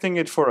protecting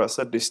it for us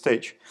at this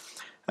stage.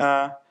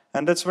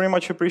 And that's very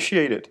much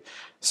appreciated.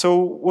 So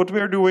what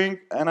we're doing,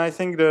 and I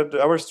think that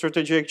our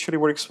strategy actually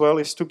works well,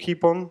 is to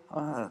keep on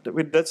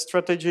with that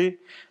strategy,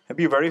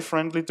 be very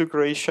friendly to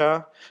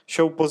Croatia,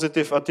 show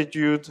positive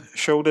attitude,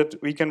 show that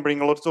we can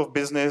bring a lot of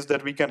business,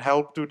 that we can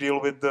help to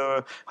deal with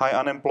the high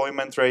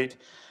unemployment rate,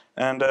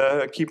 and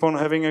keep on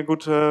having a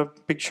good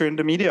picture in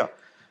the media.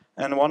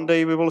 And one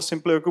day we will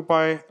simply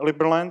occupy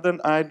Liberland, and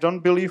I don't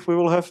believe we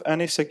will have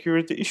any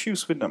security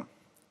issues with them.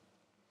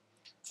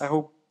 I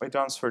hope it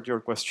answered your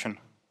question.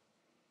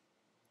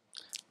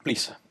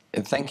 Please.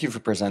 Thank you for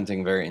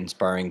presenting, very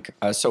inspiring.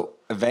 So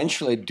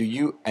eventually, do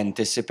you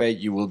anticipate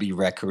you will be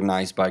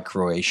recognized by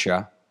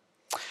Croatia?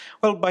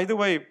 Well, by the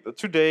way,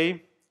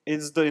 today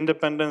is the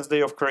Independence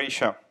Day of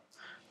Croatia.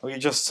 We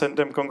just sent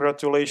them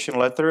congratulation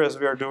letter, as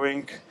we are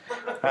doing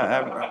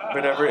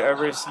with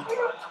every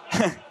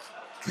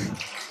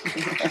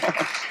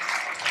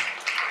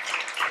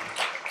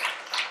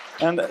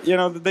And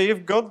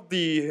they've got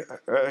the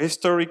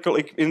historical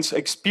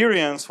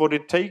experience what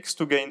it takes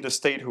to gain the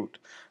statehood.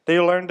 They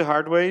learned the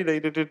hard way. They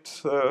did it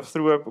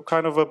through a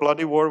kind of a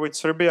bloody war with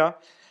Serbia.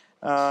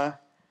 And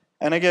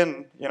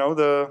again,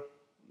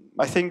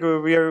 I think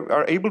we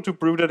are able to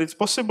prove that it's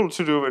possible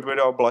to do it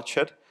without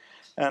bloodshed.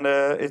 And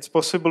it's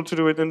possible to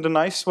do it in the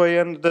nice way.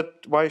 And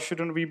that why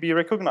shouldn't we be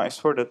recognized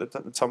for that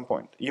at some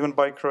point, even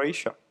by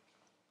Croatia?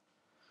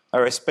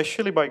 Or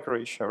especially by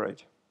Croatia,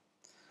 right?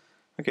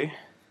 Okay.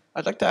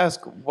 I'd like to ask,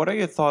 what are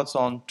your thoughts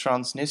on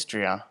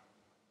Transnistria?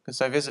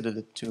 Because I visited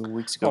it 2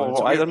 weeks ago.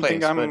 Oh, I don't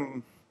think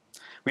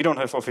we don't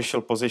have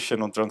official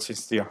position on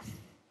Transnistria.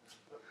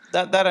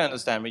 That I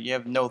understand, but you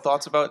have no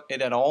thoughts about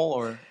it at all,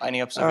 or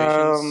any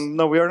observations?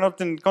 No, we are not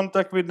in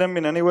contact with them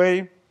in any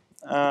way,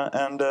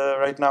 and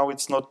right now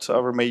it's not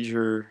our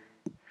major.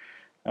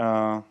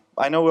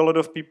 I know a lot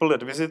of people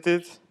that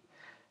visited,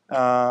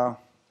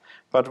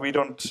 but we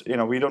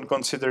don't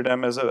consider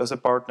them as a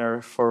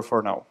partner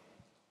for now.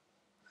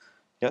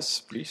 Yes,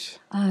 please.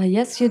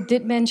 Yes, you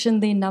did mention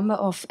the number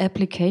of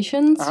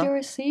applications you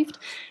received.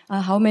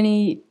 How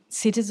many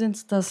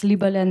citizens does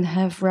Liberland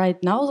have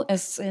right now,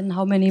 as in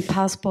how many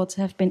passports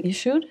have been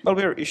issued? Well,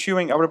 we are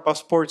issuing our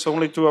passports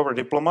only to our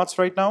diplomats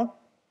right now.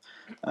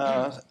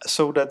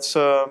 So that's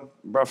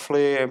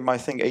roughly, I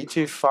think,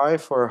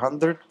 85 or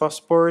 100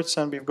 passports,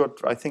 and we've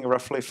got, I think,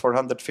 roughly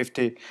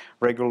 450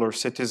 regular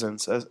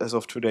citizens as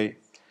of today.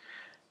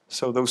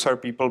 So those are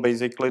people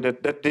basically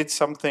that did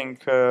something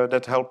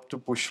that helped to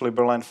push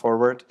Liberland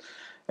forward.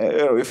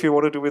 If you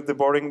want to do it the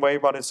boring way,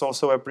 but it's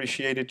also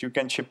appreciated, you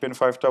can chip in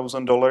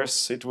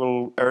 $5,000. It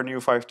will earn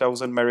you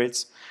 5,000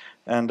 merits,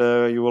 and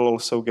you will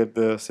also get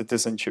the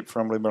citizenship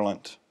from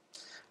Liberland.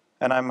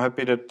 And I'm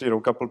happy that a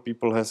couple of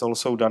people has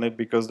also done it,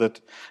 because that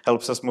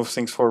helps us move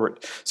things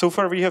forward. So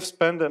far we have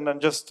spent, and then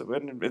just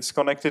when it's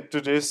connected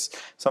to this,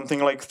 something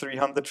like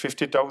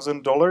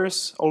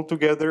 $350,000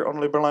 altogether on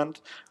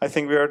Liberland. I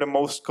think we are the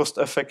most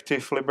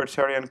cost-effective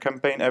libertarian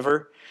campaign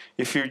ever,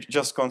 if you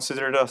just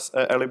consider us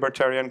a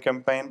libertarian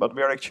campaign, but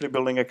we are actually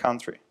building a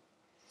country.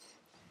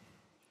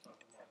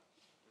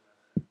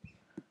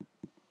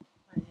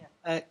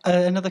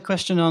 Another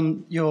question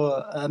on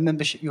your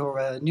membership,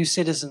 your new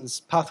citizens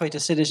pathway to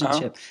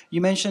citizenship.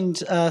 You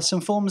mentioned some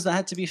forms that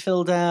had to be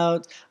filled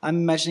out. I'm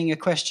imagining a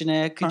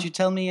questionnaire. Could you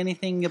tell me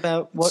anything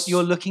about what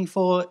you're looking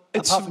for,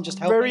 apart from just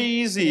helping? Very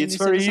easy. It's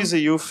very easy.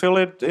 You fill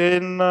it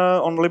in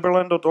on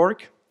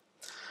liberland.org,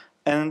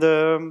 and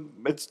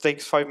it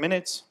takes 5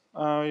 minutes.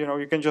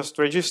 You can just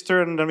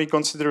register, and then we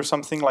consider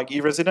something like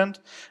e-resident,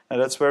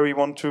 and that's where we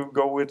want to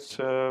go with.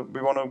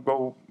 We want to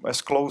go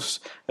as close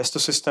as the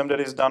system that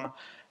is done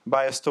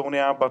by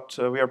Estonia, but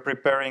we are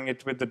preparing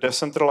it with the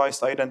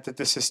decentralized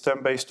identity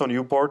system based on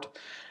UPort,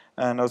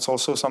 and that's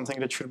also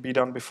something that should be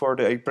done before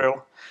the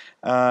April.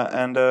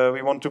 And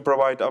we want to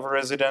provide our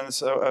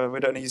residents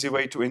with an easy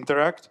way to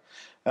interact.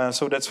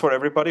 So that's for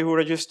everybody who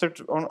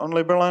registered on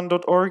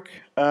liberland.org.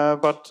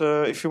 But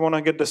if you want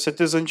to get the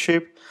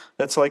citizenship,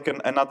 that's like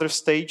another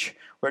stage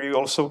where you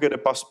also get a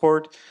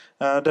passport.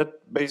 That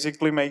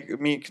basically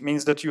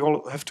means that you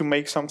all have to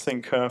make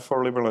something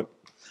for Liberland.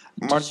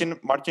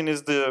 Martin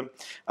is the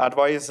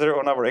advisor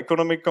on our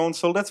economic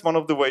council. That's one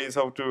of the ways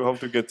how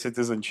to get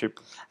citizenship.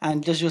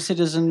 And does your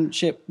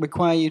citizenship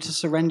require you to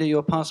surrender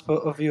your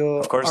passport of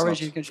your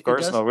origin? Of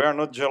course not. We are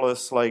not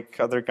jealous like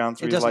other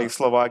countries like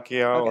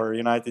Slovakia or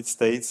United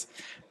States.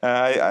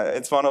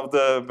 It's one of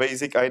the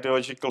basic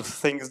ideological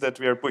things that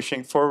we are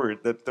pushing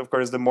forward. That, of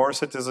course, the more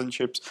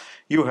citizenships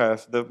you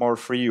have, the more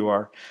free you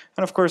are.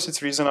 And, of course,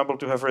 it's reasonable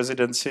to have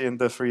residency in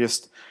the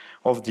freest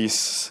of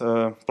these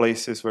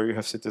places where you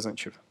have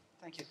citizenship.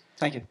 Thank you.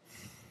 Thank you.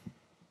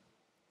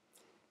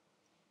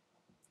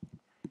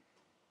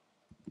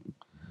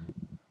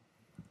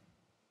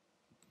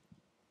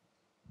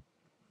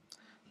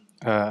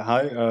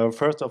 Hi.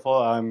 First of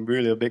all, I'm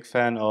really a big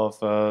fan of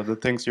the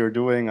things you're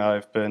doing.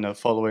 I've been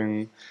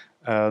following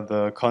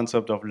the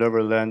concept of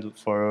Liberland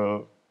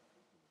for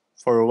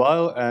a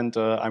while, and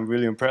I'm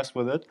really impressed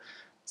with it.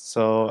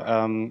 So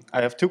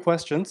I have two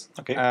questions.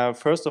 Okay.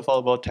 First of all,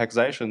 about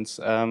taxations.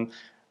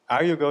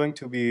 Are you going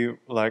to be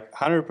like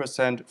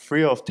 100%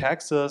 free of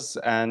taxes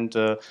and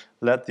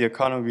let the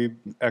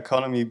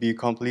economy be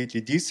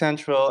completely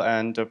decentral,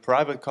 and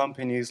private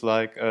companies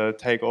like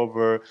take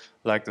over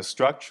like the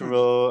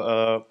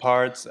structural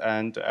parts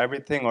and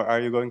everything, or are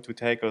you going to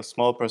take a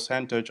small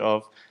percentage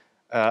of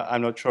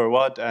I'm not sure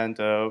what and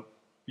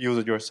use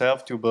it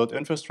yourself to build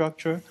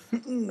infrastructure?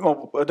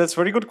 Well, that's a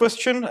very good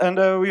question,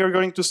 and we are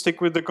going to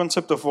stick with the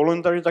concept of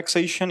voluntary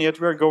taxation, yet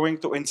we are going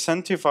to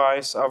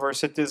incentivize our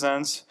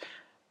citizens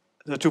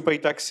to pay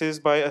taxes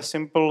by a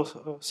simple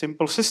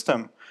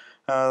system,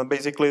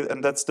 basically,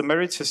 and that's the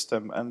merit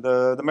system. And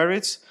the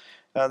merits,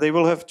 they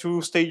will have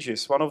two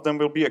stages. One of them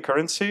will be a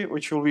currency,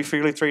 which will be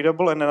freely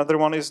tradable, and another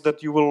one is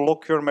that you will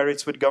lock your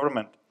merits with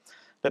government.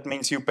 That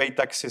means you pay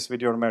taxes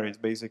with your merits,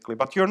 basically.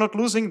 But you're not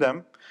losing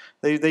them.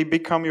 They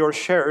become your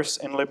shares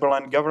in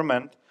Liberland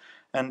government,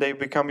 and they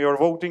become your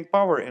voting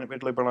power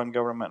with Liberland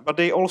government. But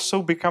they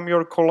also become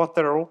your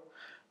collateral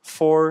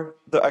for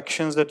the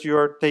actions that you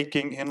are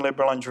taking in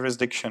Liberland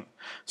jurisdiction.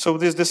 So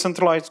this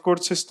decentralized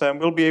court system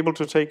will be able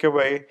to take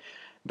away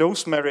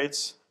those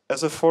merits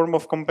as a form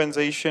of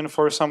compensation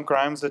for some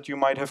crimes that you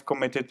might have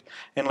committed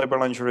in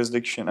Liberland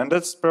jurisdiction. And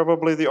that's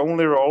probably the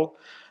only role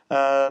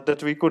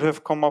that we could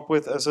have come up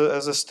with as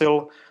a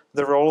still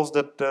the roles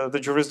that the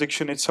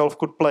jurisdiction itself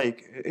could play.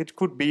 It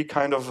could be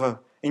kind of an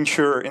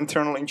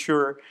internal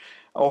insurer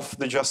of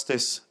the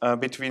justice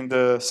between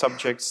the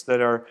subjects that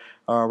are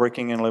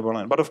working in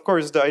Liberland. But of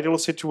course, the ideal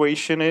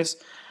situation is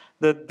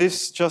that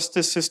this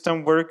justice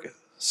system works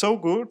so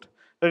good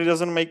that it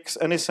doesn't make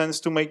any sense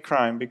to make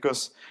crime,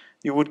 because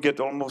you would get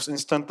almost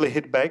instantly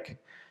hit back.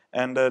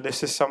 And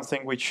this is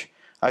something which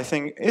I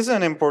think is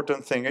an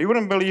important thing. You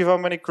wouldn't believe how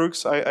many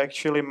crooks I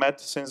actually met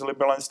since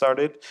Liberland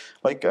started.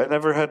 Like, I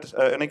never had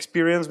an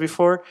experience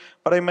before,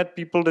 but I met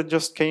people that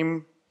just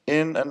came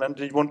in and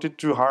they wanted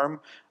to harm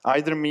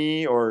either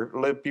me or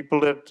people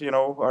that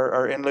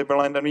are in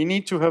Liberland. And we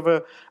need to have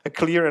a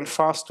clear and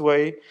fast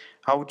way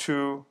how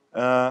to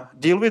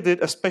deal with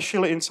it,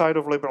 especially inside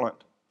of Liberland.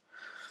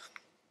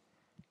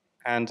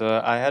 And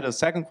I had a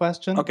second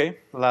question. Okay.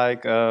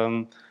 Like,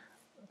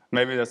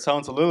 maybe that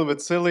sounds a little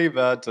bit silly,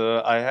 but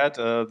I had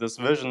this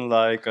vision,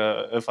 like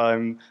if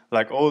I'm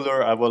like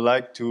older, I would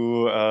like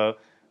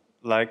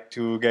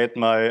to get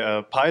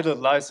my pilot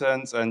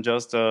license and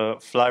just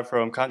fly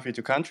from country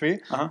to country.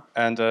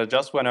 And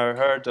just when I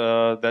heard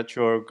that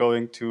you're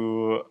going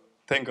to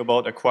think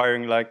about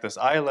acquiring like this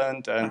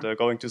island and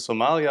going to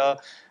Somalia,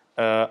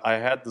 I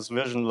had this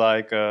vision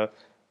like,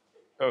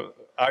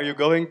 are you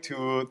going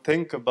to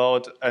think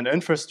about an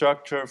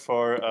infrastructure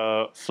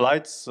for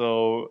flights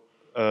so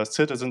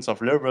citizens of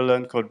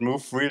Liberland could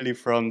move freely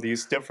from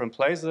these different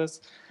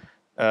places?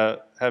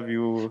 have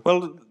you?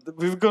 Well,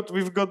 we've got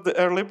the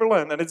Air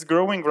Liberland, and it's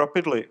growing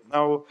rapidly.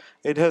 Now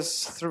it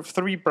has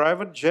 3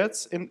 private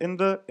jets in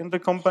the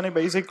company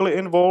basically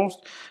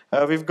involved.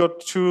 We've got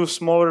 2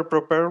 smaller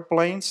propeller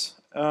planes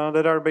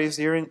that are based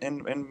here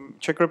in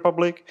Czech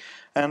Republic,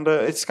 and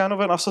it's kind of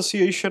an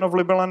association of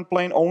Liberland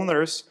plane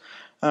owners,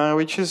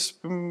 which is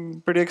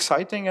pretty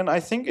exciting, and I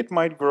think it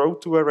might grow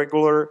to a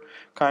regular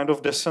kind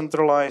of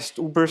decentralized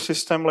Uber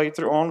system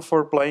later on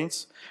for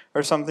planes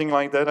or something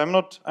like that.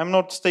 I'm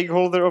not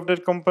stakeholder of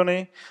that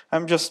company.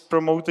 I'm just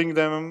promoting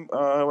them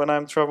when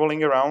I'm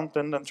traveling around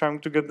and trying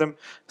to get them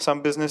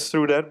some business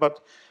through that. But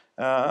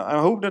I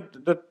hope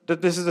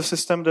that this is the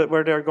system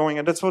where they are going,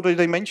 and that's what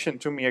they mentioned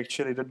to me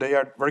actually, that they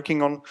are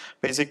working on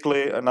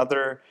basically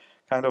another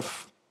kind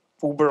of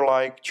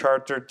Uber-like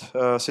chartered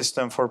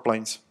system for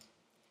planes.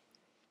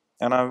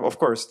 And of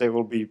course, they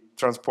will be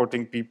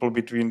transporting people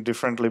between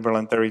different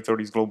Liberland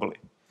territories globally.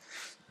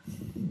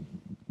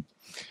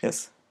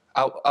 Yes.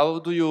 How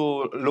do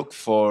you look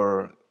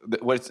for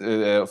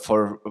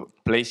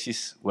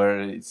places where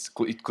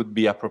it could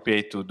be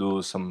appropriate to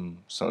do some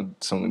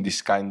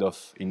this kind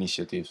of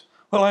initiative?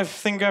 Well, I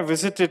think I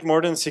visited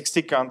more than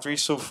 60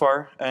 countries so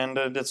far, and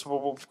that's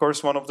of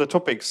course one of the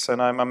topics.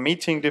 And I'm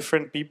meeting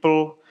different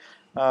people.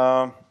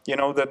 You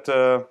know that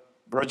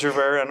Roger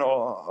Ware and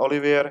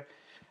Olivier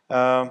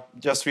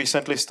just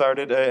recently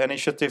started an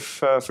initiative,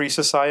 Free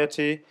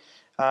Society.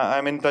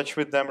 I'm in touch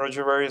with them.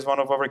 Roger Ware is one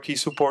of our key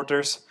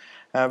supporters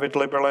with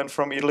Liberland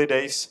from early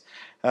days.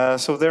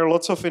 So there are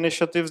lots of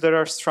initiatives that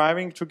are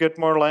striving to get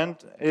more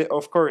land.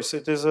 Of course,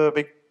 it is a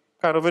big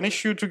kind of an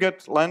issue to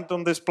get land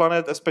on this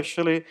planet,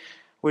 especially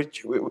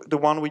the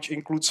one which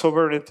includes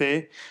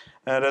sovereignty.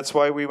 That's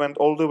why we went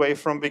all the way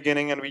from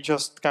beginning, and we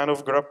just kind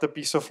of grabbed a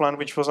piece of land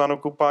which was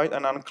unoccupied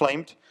and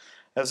unclaimed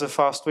as a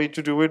fast way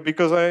to do it.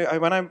 Because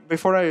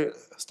before I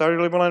started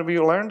Liberland, we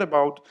learned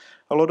about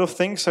a lot of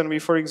things, and we,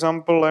 for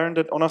example, learned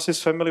that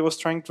Onassis family was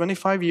trying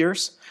 25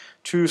 years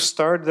to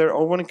start their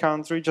own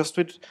country just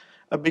with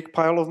a big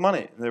pile of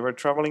money. They were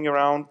traveling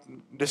around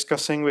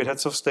discussing with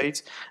heads of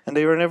states, and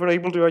they were never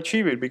able to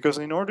achieve it, because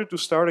in order to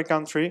start a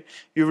country,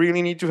 you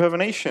really need to have a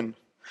nation.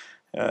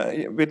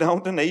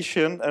 Without a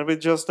nation and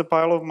with just a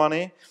pile of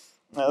money,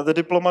 the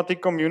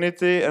diplomatic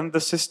community and the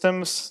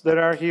systems that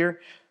are here,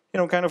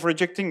 kind of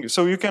rejecting you.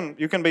 So you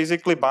can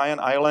basically buy an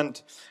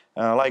island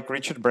like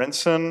Richard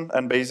Branson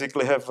and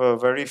basically have a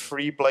very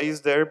free place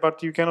there,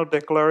 but you cannot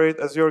declare it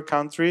as your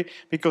country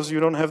because you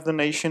don't have the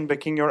nation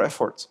backing your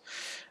efforts.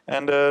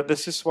 And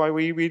this is why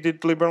we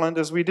did Liberland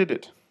as we did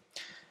it.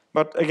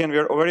 But again, we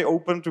are very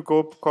open to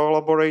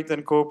collaborate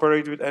and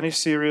cooperate with any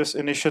serious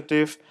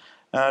initiative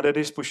that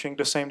is pushing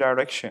the same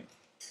direction.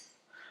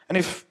 And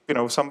if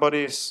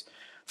somebody is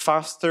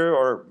faster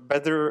or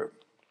better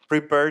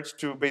prepared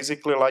to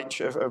basically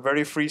launch a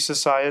very free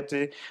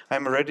society,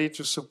 I'm ready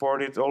to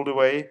support it all the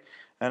way.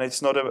 And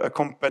it's not a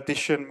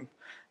competition;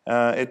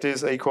 it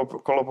is a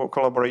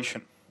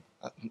collaboration.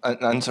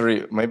 I'm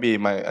sorry, maybe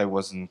I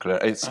wasn't clear.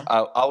 It's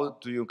how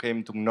do you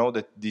came to know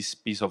that this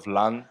piece of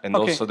land and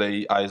also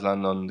the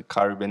island on the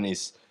Caribbean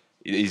is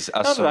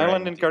a the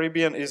island in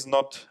Caribbean is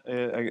not.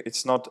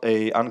 It's not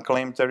a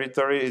unclaimed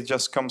territory. It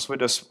just comes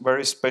with a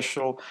very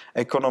special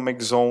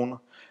economic zone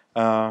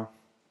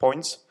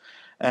points,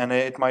 and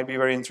it might be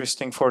very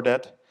interesting for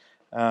that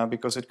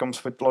because it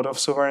comes with a lot of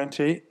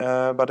sovereignty.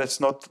 But it's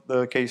not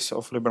the case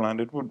of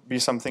Liberland. It would be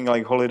something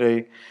like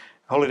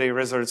holiday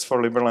resorts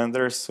for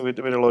Liberlanders with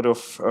a lot of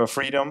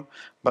freedom,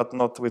 but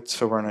not with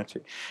sovereignty.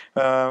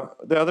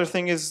 The other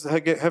thing is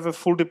have a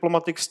full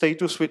diplomatic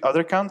status with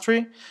other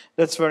country.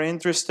 That's very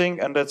interesting,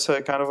 and that's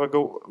a kind of a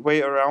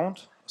way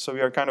around. So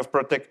we are kind of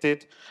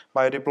protected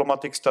by a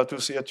diplomatic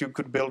status that you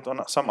could build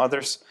on some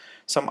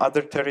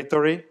other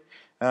territory.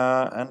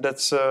 And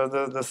that's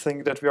the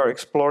thing that we are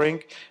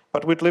exploring.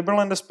 But with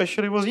Liberland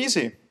especially, it was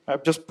easy. I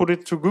just put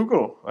it to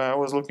Google. I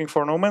was looking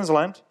for no man's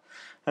land.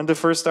 And the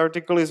first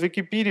article is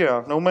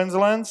Wikipedia, no man's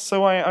land.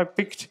 So I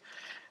picked,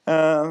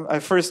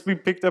 we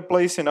picked a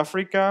place in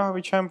Africa,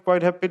 which I'm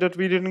quite happy that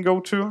we didn't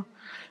go to.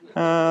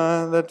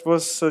 That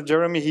was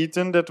Jeremy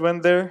Heaton that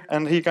went there,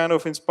 and he kind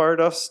of inspired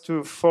us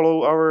to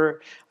follow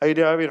our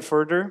idea a bit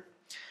further,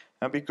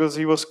 because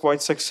he was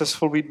quite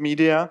successful with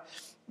media.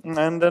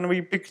 And then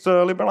we picked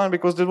Liberland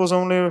because it was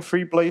only a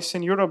free place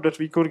in Europe that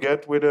we could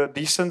get with a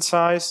decent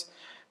size,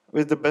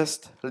 with the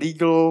best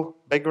legal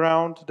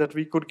background that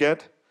we could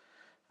get.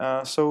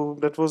 So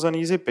that was an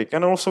easy pick.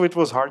 And also it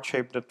was heart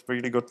shape that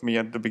really got me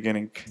at the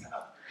beginning.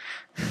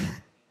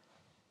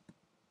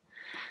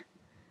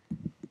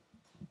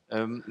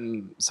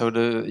 So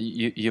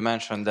you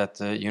mentioned that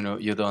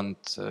you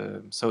don't.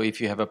 So if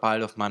you have a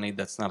pile of money,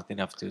 that's not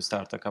enough to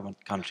start a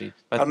country.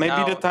 But maybe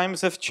now, the times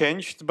have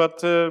changed.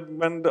 But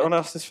when the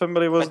Onassis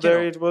family was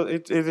there,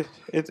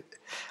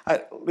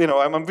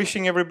 I'm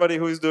wishing everybody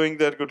who is doing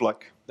that good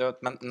luck.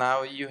 But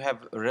now you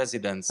have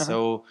residents,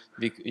 so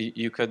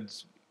you could.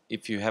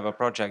 If you have a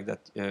project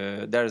that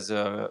there's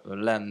a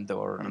land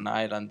or an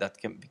island that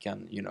we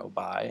can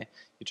buy,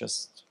 you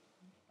just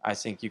I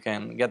think you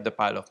can get the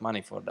pile of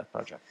money for that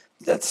project.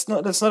 That's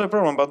not a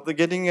problem, but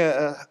getting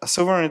a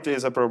sovereignty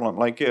is a problem.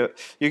 Like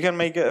you can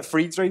make a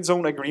free trade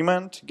zone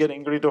agreement,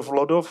 getting rid of a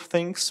lot of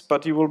things,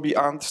 but you will be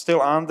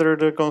still under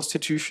the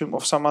constitution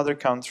of some other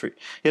country.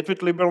 Yet with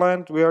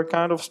Liberland, we are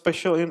kind of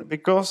special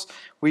because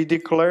we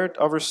declared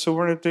our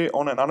sovereignty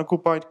on an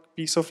unoccupied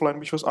piece of land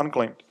which was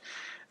unclaimed,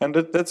 and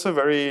that's a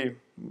very,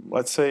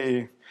 let's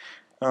say,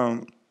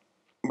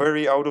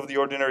 very out of the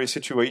ordinary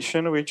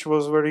situation, which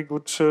was very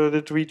good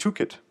that we took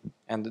it.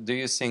 And do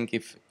you think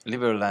if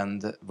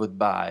Liberland would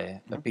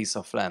buy a piece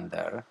of land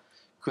there,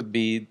 could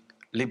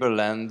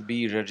Liberland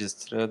be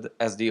registered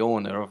as the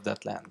owner of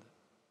that land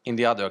in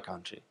the other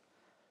country?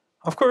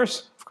 Of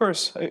course,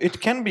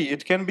 it can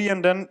be,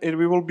 and then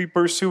we will be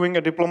pursuing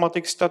a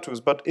diplomatic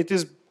status. But it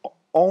is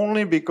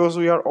only because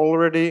we are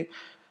already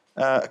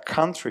a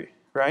country.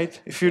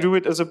 Right? If you do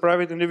it as a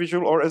private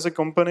individual or as a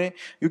company,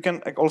 you can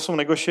also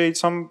negotiate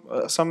some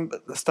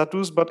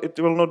status, but it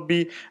will not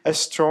be as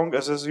strong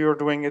as you're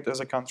doing it as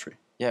a country.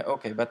 Yeah,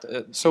 okay, but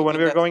so when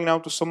we're going now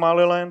to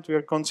Somaliland, we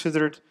are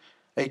considered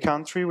a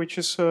country, which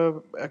is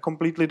a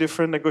completely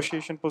different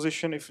negotiation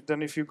position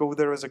than if you go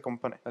there as a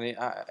company.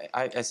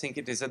 I think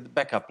it is a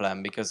backup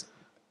plan, because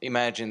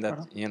imagine that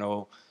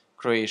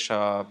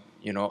Croatia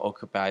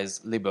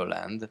occupies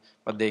Liberland,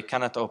 but they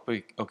cannot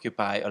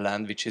occupy a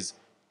land which is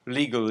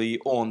legally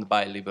owned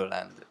by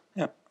Liberland.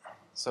 Yeah.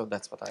 So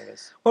that's what I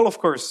was. Well, of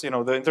course,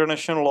 the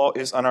international law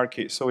is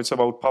anarchy, so it's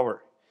about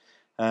power,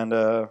 and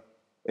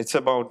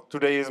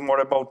today is more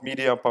about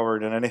media power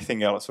than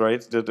anything else, right?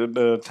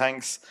 The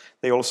tanks,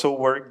 they also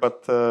work,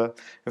 but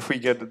if we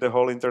get the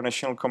whole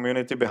international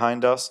community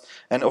behind us,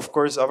 and of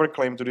course our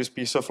claim to this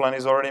piece of land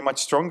is already much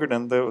stronger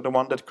than the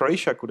one that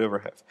Croatia could ever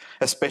have,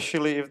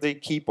 especially if they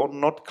keep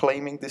on not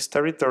claiming this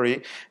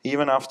territory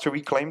even after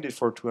we claimed it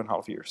for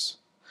 2.5 years.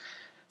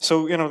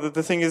 So,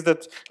 the thing is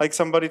that, like,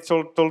 somebody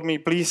told me,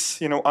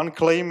 please,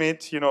 unclaim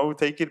it,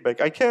 take it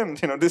back. I can't,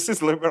 this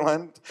is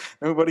Liberland.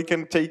 Nobody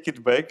can take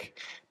it back.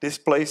 This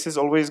place is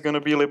always going to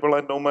be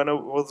Liberland no matter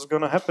what's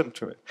going to happen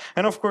to it.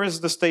 And of course,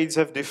 the states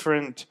have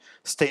different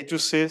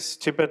statuses.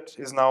 Tibet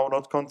is now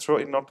not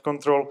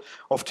control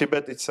of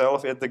Tibet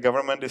itself, yet the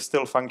government is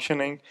still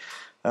functioning.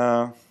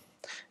 I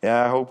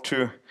hope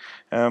to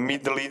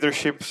meet the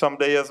leadership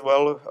someday as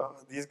well,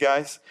 these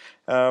guys.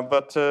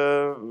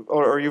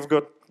 Or you've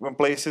got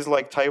places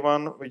like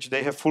Taiwan, which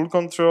they have full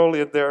control,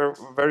 yet they're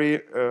very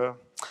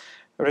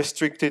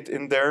restricted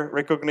in their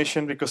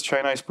recognition because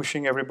China is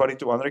pushing everybody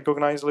to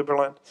unrecognize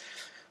Liberland.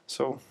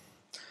 So,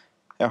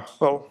 yeah,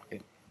 well. Okay.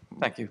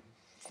 Thank you.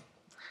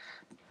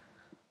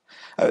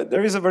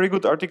 There is a very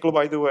good article,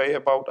 by the way,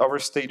 about our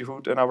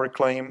statehood and our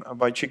claim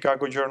by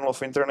Chicago Journal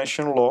of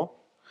International Law.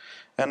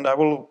 And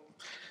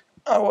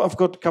I've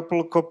got a couple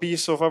of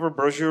copies of our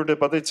brochure,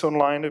 but it's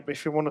online.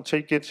 If you want to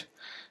take it,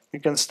 you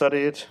can study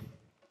it.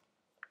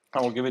 I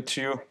will give it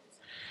to you.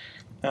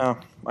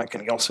 I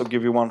can also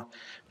give you one,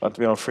 but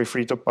we are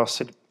free to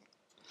pass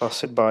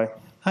it by.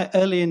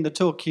 Early in the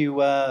talk, you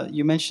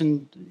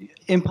mentioned,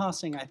 in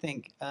passing, I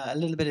think, a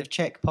little bit of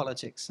Czech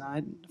politics.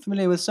 I'm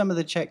familiar with some of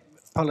the Czech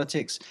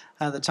politics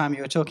at the time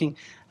you were talking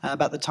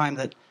about the time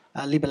that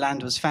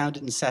Liberland was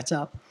founded and set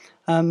up.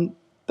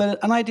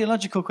 But an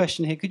ideological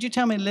question here. Could you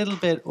tell me a little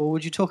bit, or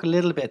would you talk a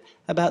little bit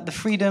about the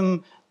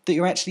freedom that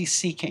you're actually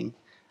seeking?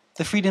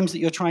 The freedoms that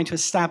you're trying to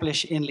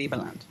establish in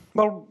Liberland?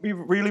 Well, we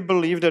really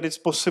believe that it's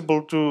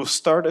possible to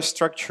start a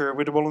structure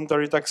with a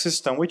voluntary tax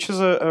system, which is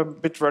a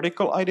bit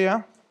radical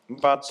idea.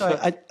 But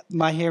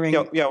my hearing.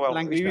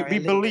 We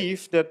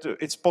believe that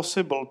it's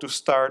possible to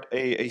start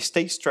a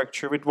state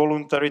structure with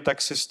voluntary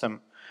tax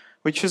system,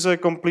 which is a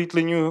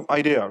completely new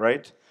idea,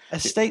 right? A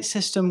state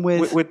system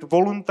with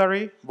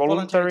voluntary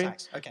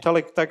tax.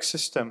 Okay. Tax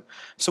system.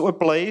 So a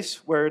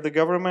place where the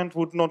government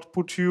would not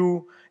put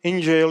you in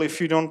jail if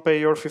you don't pay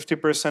your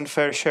 50%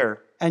 fair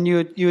share. And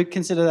you would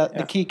consider that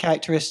the key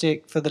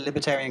characteristic for the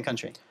libertarian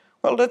country?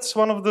 Well, that's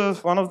one of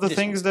the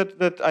things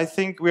that I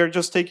think we are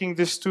just taking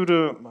this to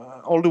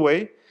all the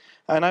way.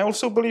 And I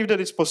also believe that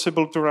it's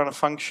possible to run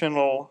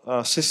functional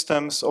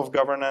systems of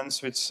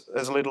governance with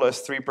as little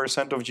as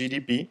 3% of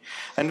GDP,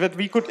 and that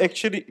we could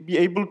actually be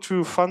able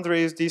to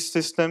fundraise these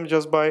systems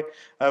just by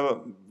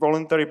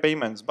voluntary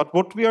payments. But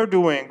what we are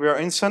doing, we are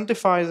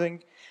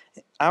incentivizing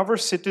our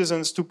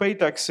citizens to pay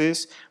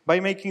taxes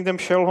by making them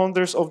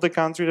shareholders of the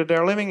country that they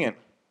are living in.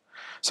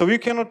 So you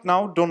cannot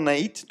now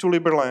donate to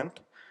Liberland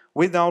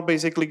without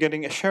basically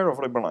getting a share of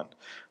Liberland,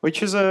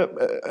 which is,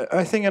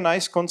 I think, a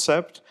nice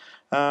concept.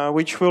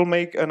 Which will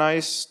make a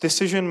nice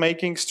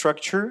decision-making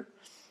structure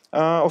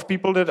of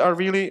people that are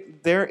really,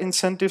 their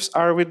incentives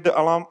are with the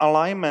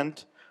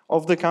alignment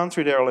of the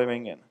country they are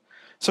living in.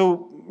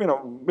 So,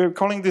 we're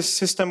calling this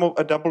system of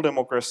a double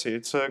democracy.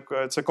 It's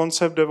a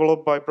concept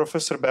developed by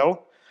Professor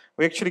Bell.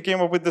 We actually came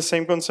up with the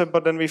same concept,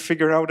 but then we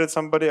figured out that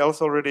somebody else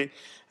already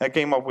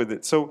came up with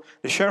it. So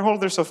the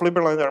shareholders of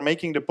Liberland are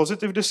making the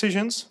positive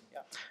decisions,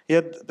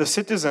 yet the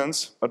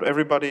citizens, but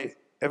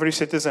every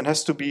citizen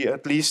has to be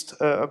at least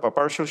a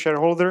partial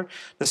shareholder.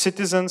 The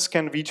citizens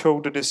can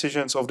veto the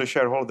decisions of the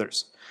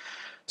shareholders.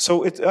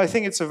 So I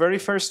think it's a very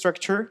fair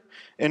structure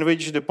in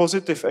which the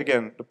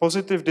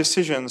positive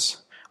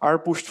decisions are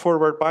pushed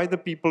forward by the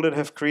people that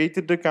have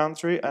created the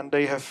country, and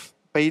they have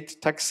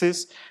paid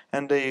taxes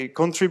and they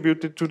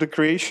contributed to the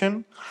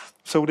creation.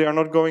 So they are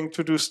not going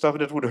to do stuff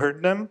that would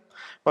hurt them.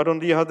 But on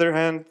the other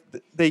hand,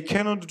 they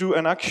cannot do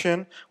an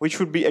action which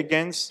would be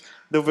against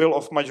the will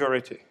of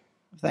majority.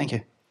 Thank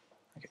you.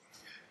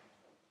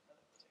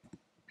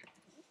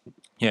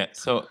 Yeah,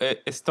 so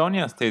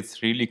Estonia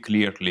states really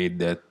clearly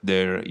that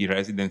their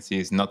e-residency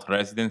is not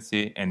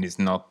residency and is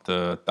not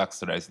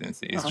tax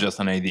residency. It's just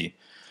an ID.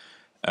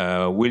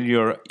 Will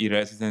your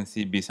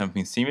e-residency be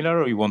something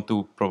similar, or you want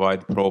to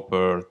provide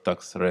proper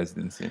tax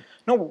residency?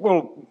 No,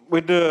 well,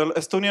 with the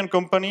Estonian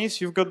companies,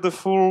 you've got the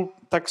full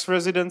tax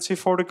residency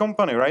for the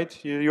company,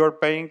 right? You are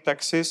paying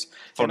taxes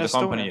for in the Estonia.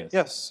 Company,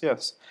 yes.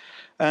 Yes.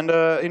 And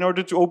in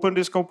order to open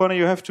this company,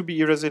 you have to be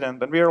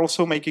e-resident. And we are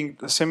also making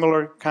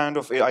similar kind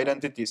of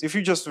identities. If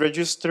you just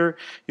register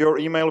your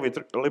email with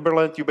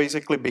Liberland, you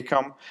basically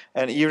become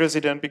an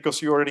e-resident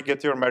because you already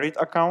get your merit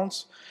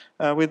accounts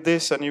with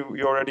this, and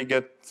you already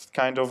get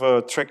kind of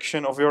a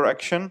traction of your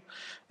action.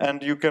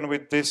 And you can,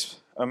 with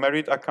this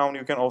merit account,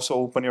 you can also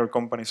open your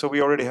company. So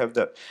we already have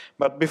that.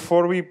 But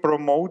before we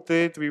promote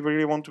it, we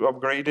really want to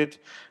upgrade it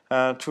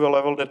to a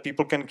level that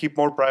people can keep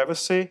more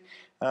privacy.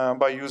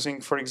 By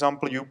using, for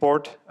example,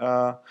 Uport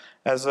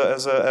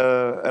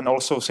and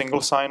also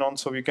single sign-on,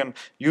 so you can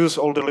use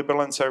all the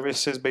Liberland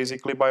services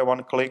basically by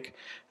one click,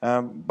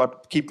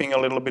 but keeping a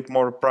little bit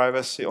more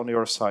privacy on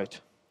your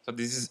site. So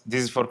this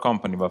is for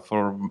company, but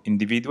for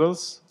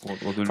individuals,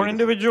 what will for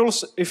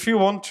individuals, if you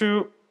want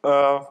to,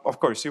 of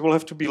course, you will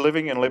have to be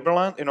living in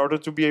Liberland in order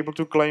to be able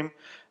to claim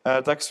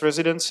tax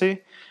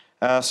residency.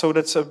 So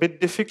that's a bit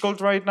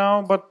difficult right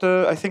now, but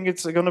I think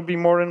it's going to be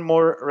more and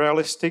more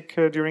realistic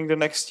during the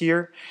next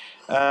year.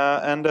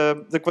 And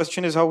the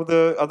question is how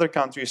the other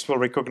countries will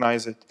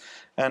recognize it.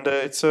 And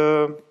it's,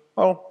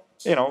 well,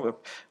 you know,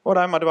 what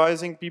I'm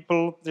advising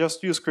people,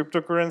 just use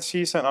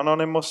cryptocurrencies, an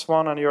anonymous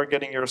one, and you're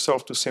getting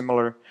yourself to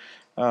similar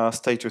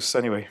status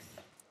anyway.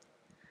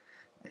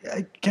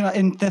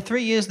 In the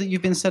 3 years that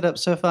you've been set up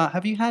so far,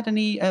 have you had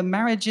any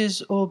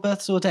marriages or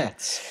births or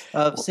deaths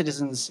of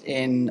citizens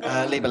in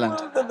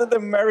Liberland? The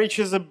marriage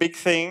is a big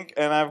thing,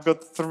 and I've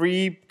got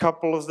 3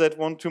 couples that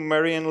want to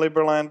marry in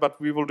Liberland, but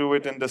we will do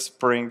it in the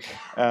spring.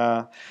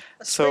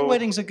 Spring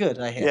weddings are good,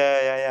 I hear.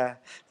 Yeah.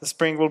 The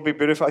spring will be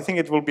beautiful. I think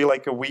it will be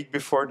like a week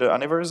before the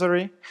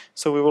anniversary.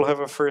 So we will have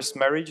a first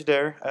marriage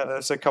there.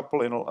 There's a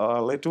couple in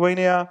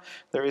Lithuania,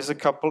 there is a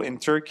couple in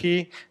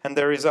Turkey, and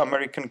there is an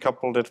American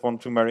couple that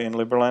want to marry in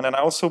Liberland. And I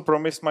also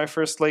promised my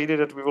first lady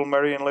that we will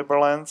marry in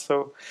Liberland,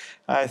 so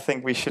I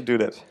think we should do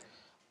that.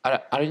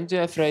 Aren't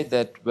you afraid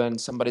that when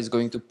somebody is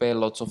going to pay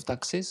lots of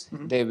taxes,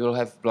 they will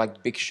have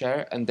like big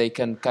share and they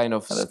can kind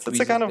of? That's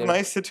a kind of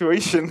nice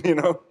situation, you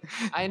know.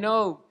 I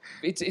know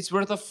it's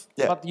worth of,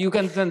 but you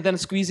can then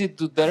squeeze it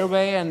to their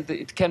way, and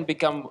it can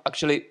become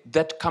actually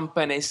that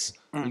company's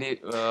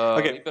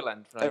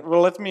Liberland, right? Well,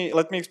 let me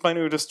explain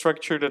to you the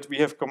structure that we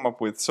have come up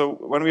with. So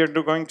when we are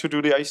going to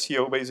do the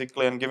ICO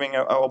basically and giving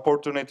an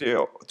opportunity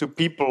to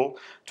people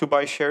to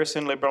buy shares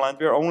in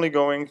Liberland, we are only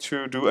going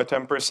to do a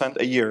 10%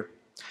 a year.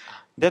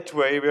 That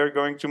way, we are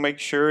going to make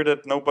sure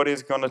that nobody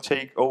is going to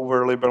take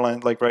over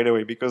Liberland like right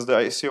away, because the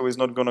ICO is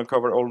not going to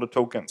cover all the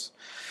tokens.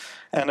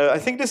 And I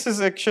think this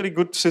is actually a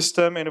good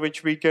system in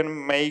which we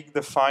can make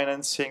the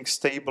financing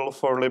stable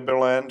for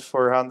Liberland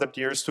for 100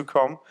 years to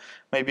come,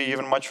 maybe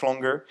even much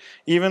longer.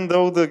 Even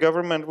though the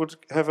government would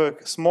have a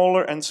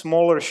smaller and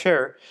smaller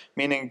share,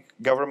 meaning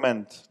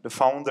government, the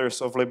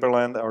founders of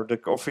Liberland, or the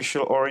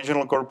official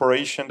original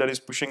corporation that is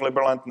pushing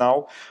Liberland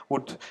now,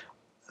 would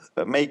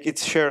make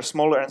its share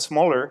smaller and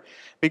smaller.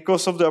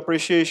 Because of the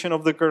appreciation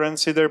of the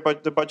currency there,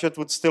 but the budget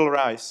would still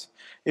rise.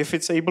 If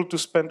it's able to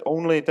spend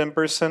only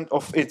 10%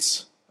 of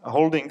its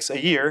holdings a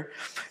year,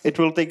 it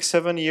will take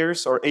 7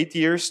 years or 8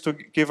 years to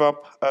give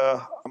up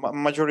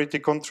majority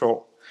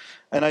control.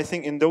 And I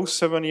think in those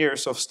 7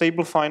 years of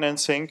stable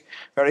financing,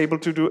 we are able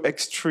to do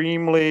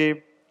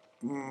extremely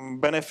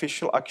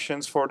beneficial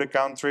actions for the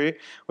country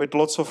with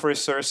lots of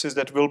resources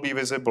that will be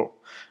visible.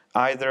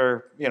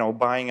 Either, you know,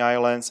 buying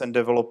islands and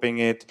developing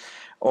it,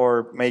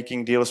 or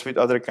making deals with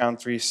other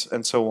countries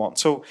and so on.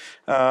 So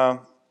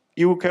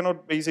you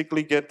cannot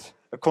basically get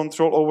a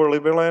control over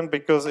Liberland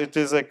because it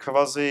is a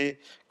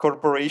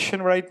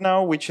quasi-corporation right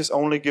now, which is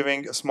only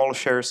giving small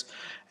shares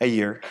a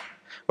year.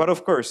 But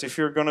of course, if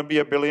you're going to be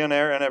a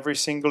billionaire and every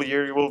single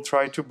year you will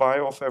try to buy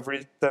off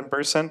every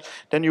 10%,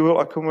 then you will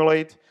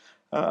accumulate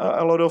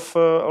a lot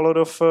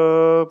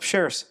of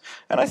shares.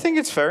 And I think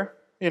it's fair.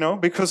 You know,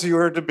 because you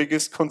are the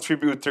biggest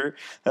contributor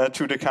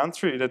to the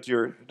country that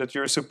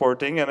you're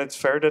supporting, and it's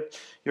fair that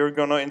you're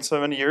gonna in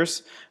 7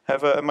 years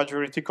have a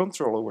majority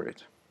control over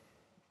it.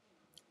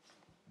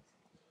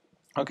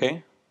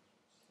 Okay.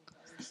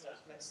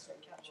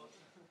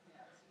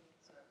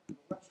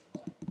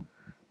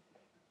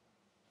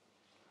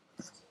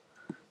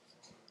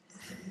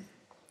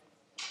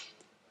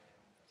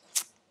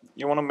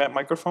 You want a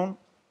microphone?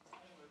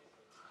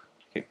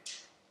 Okay.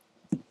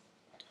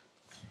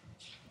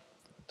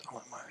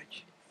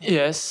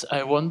 Yes,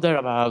 I wonder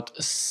about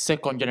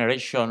second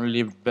generation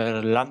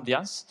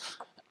Liberlandians.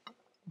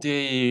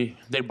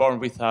 They're born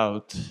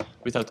without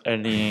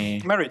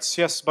any merits,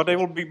 yes, but they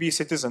will be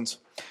citizens.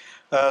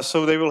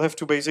 So they will have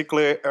to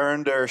basically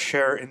earn their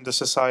share in the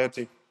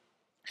society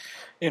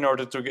in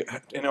order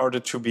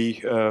to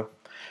be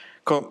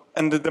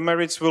and the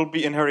merits will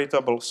be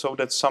inheritable. So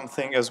that's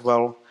something as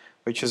well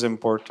which is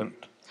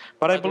important.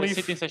 But I believe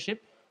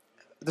citizenship.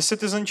 The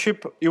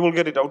citizenship, you will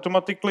get it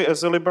automatically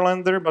as a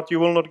Liberlander, but you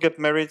will not get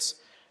merits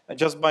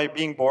just by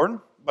being born,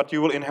 but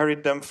you will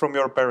inherit them from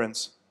your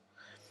parents.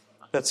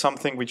 That's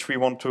something which we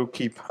want to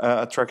keep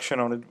attraction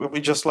on. It will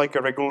be just like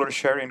a regular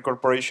share in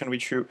corporation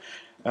which you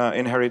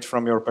inherit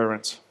from your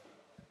parents.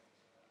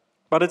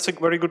 But it's a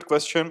very good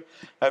question.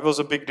 There was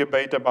a big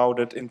debate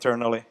about it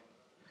internally.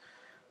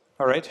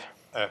 All right?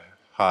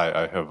 Hi,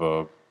 I have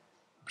a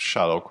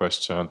shallow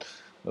question.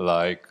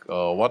 Like,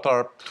 what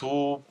are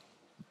two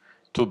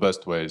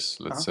best ways,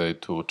 let's say,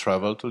 to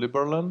travel to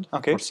Liberland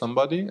for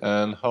somebody,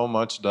 and how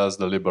much does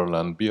the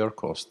Liberland beer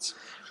cost?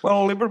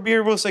 Well, Liber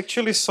beer was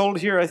actually sold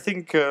here, I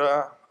think,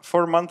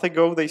 4 months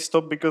ago. They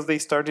stopped because they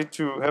started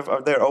to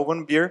have their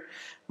own beer.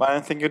 But I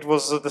think it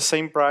was the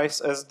same price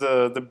as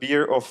the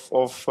beer of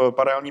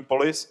Paralelní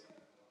Polis.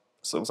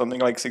 So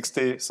something like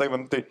 60,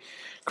 70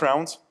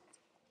 crowns.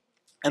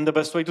 And the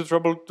best way to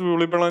travel to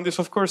Liberland is,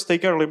 of course,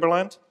 take Air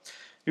Liberland.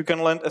 You can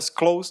land as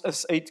close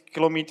as 8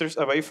 kilometers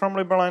away from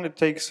Liberland. It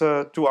takes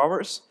 2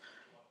 hours.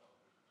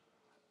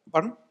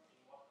 Pardon?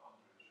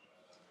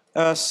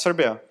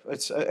 Serbia.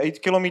 It's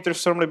 8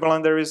 kilometers from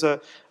Liberland. There is a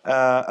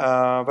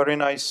very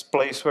nice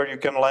place where you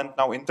can land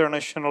now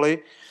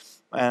internationally.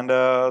 And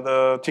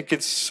the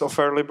tickets of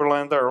Air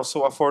Liberland are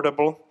also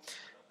affordable.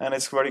 And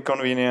it's very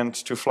convenient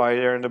to fly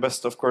there. And the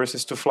best, of course,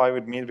 is to fly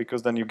with me,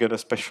 because then you get a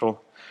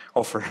special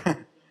offer.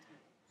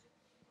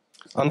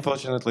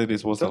 Unfortunately,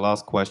 this was the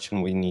last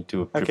question. We need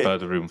to prepare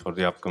the room for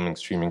the upcoming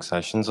streaming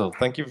session. So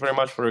thank you very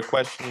much for your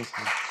questions.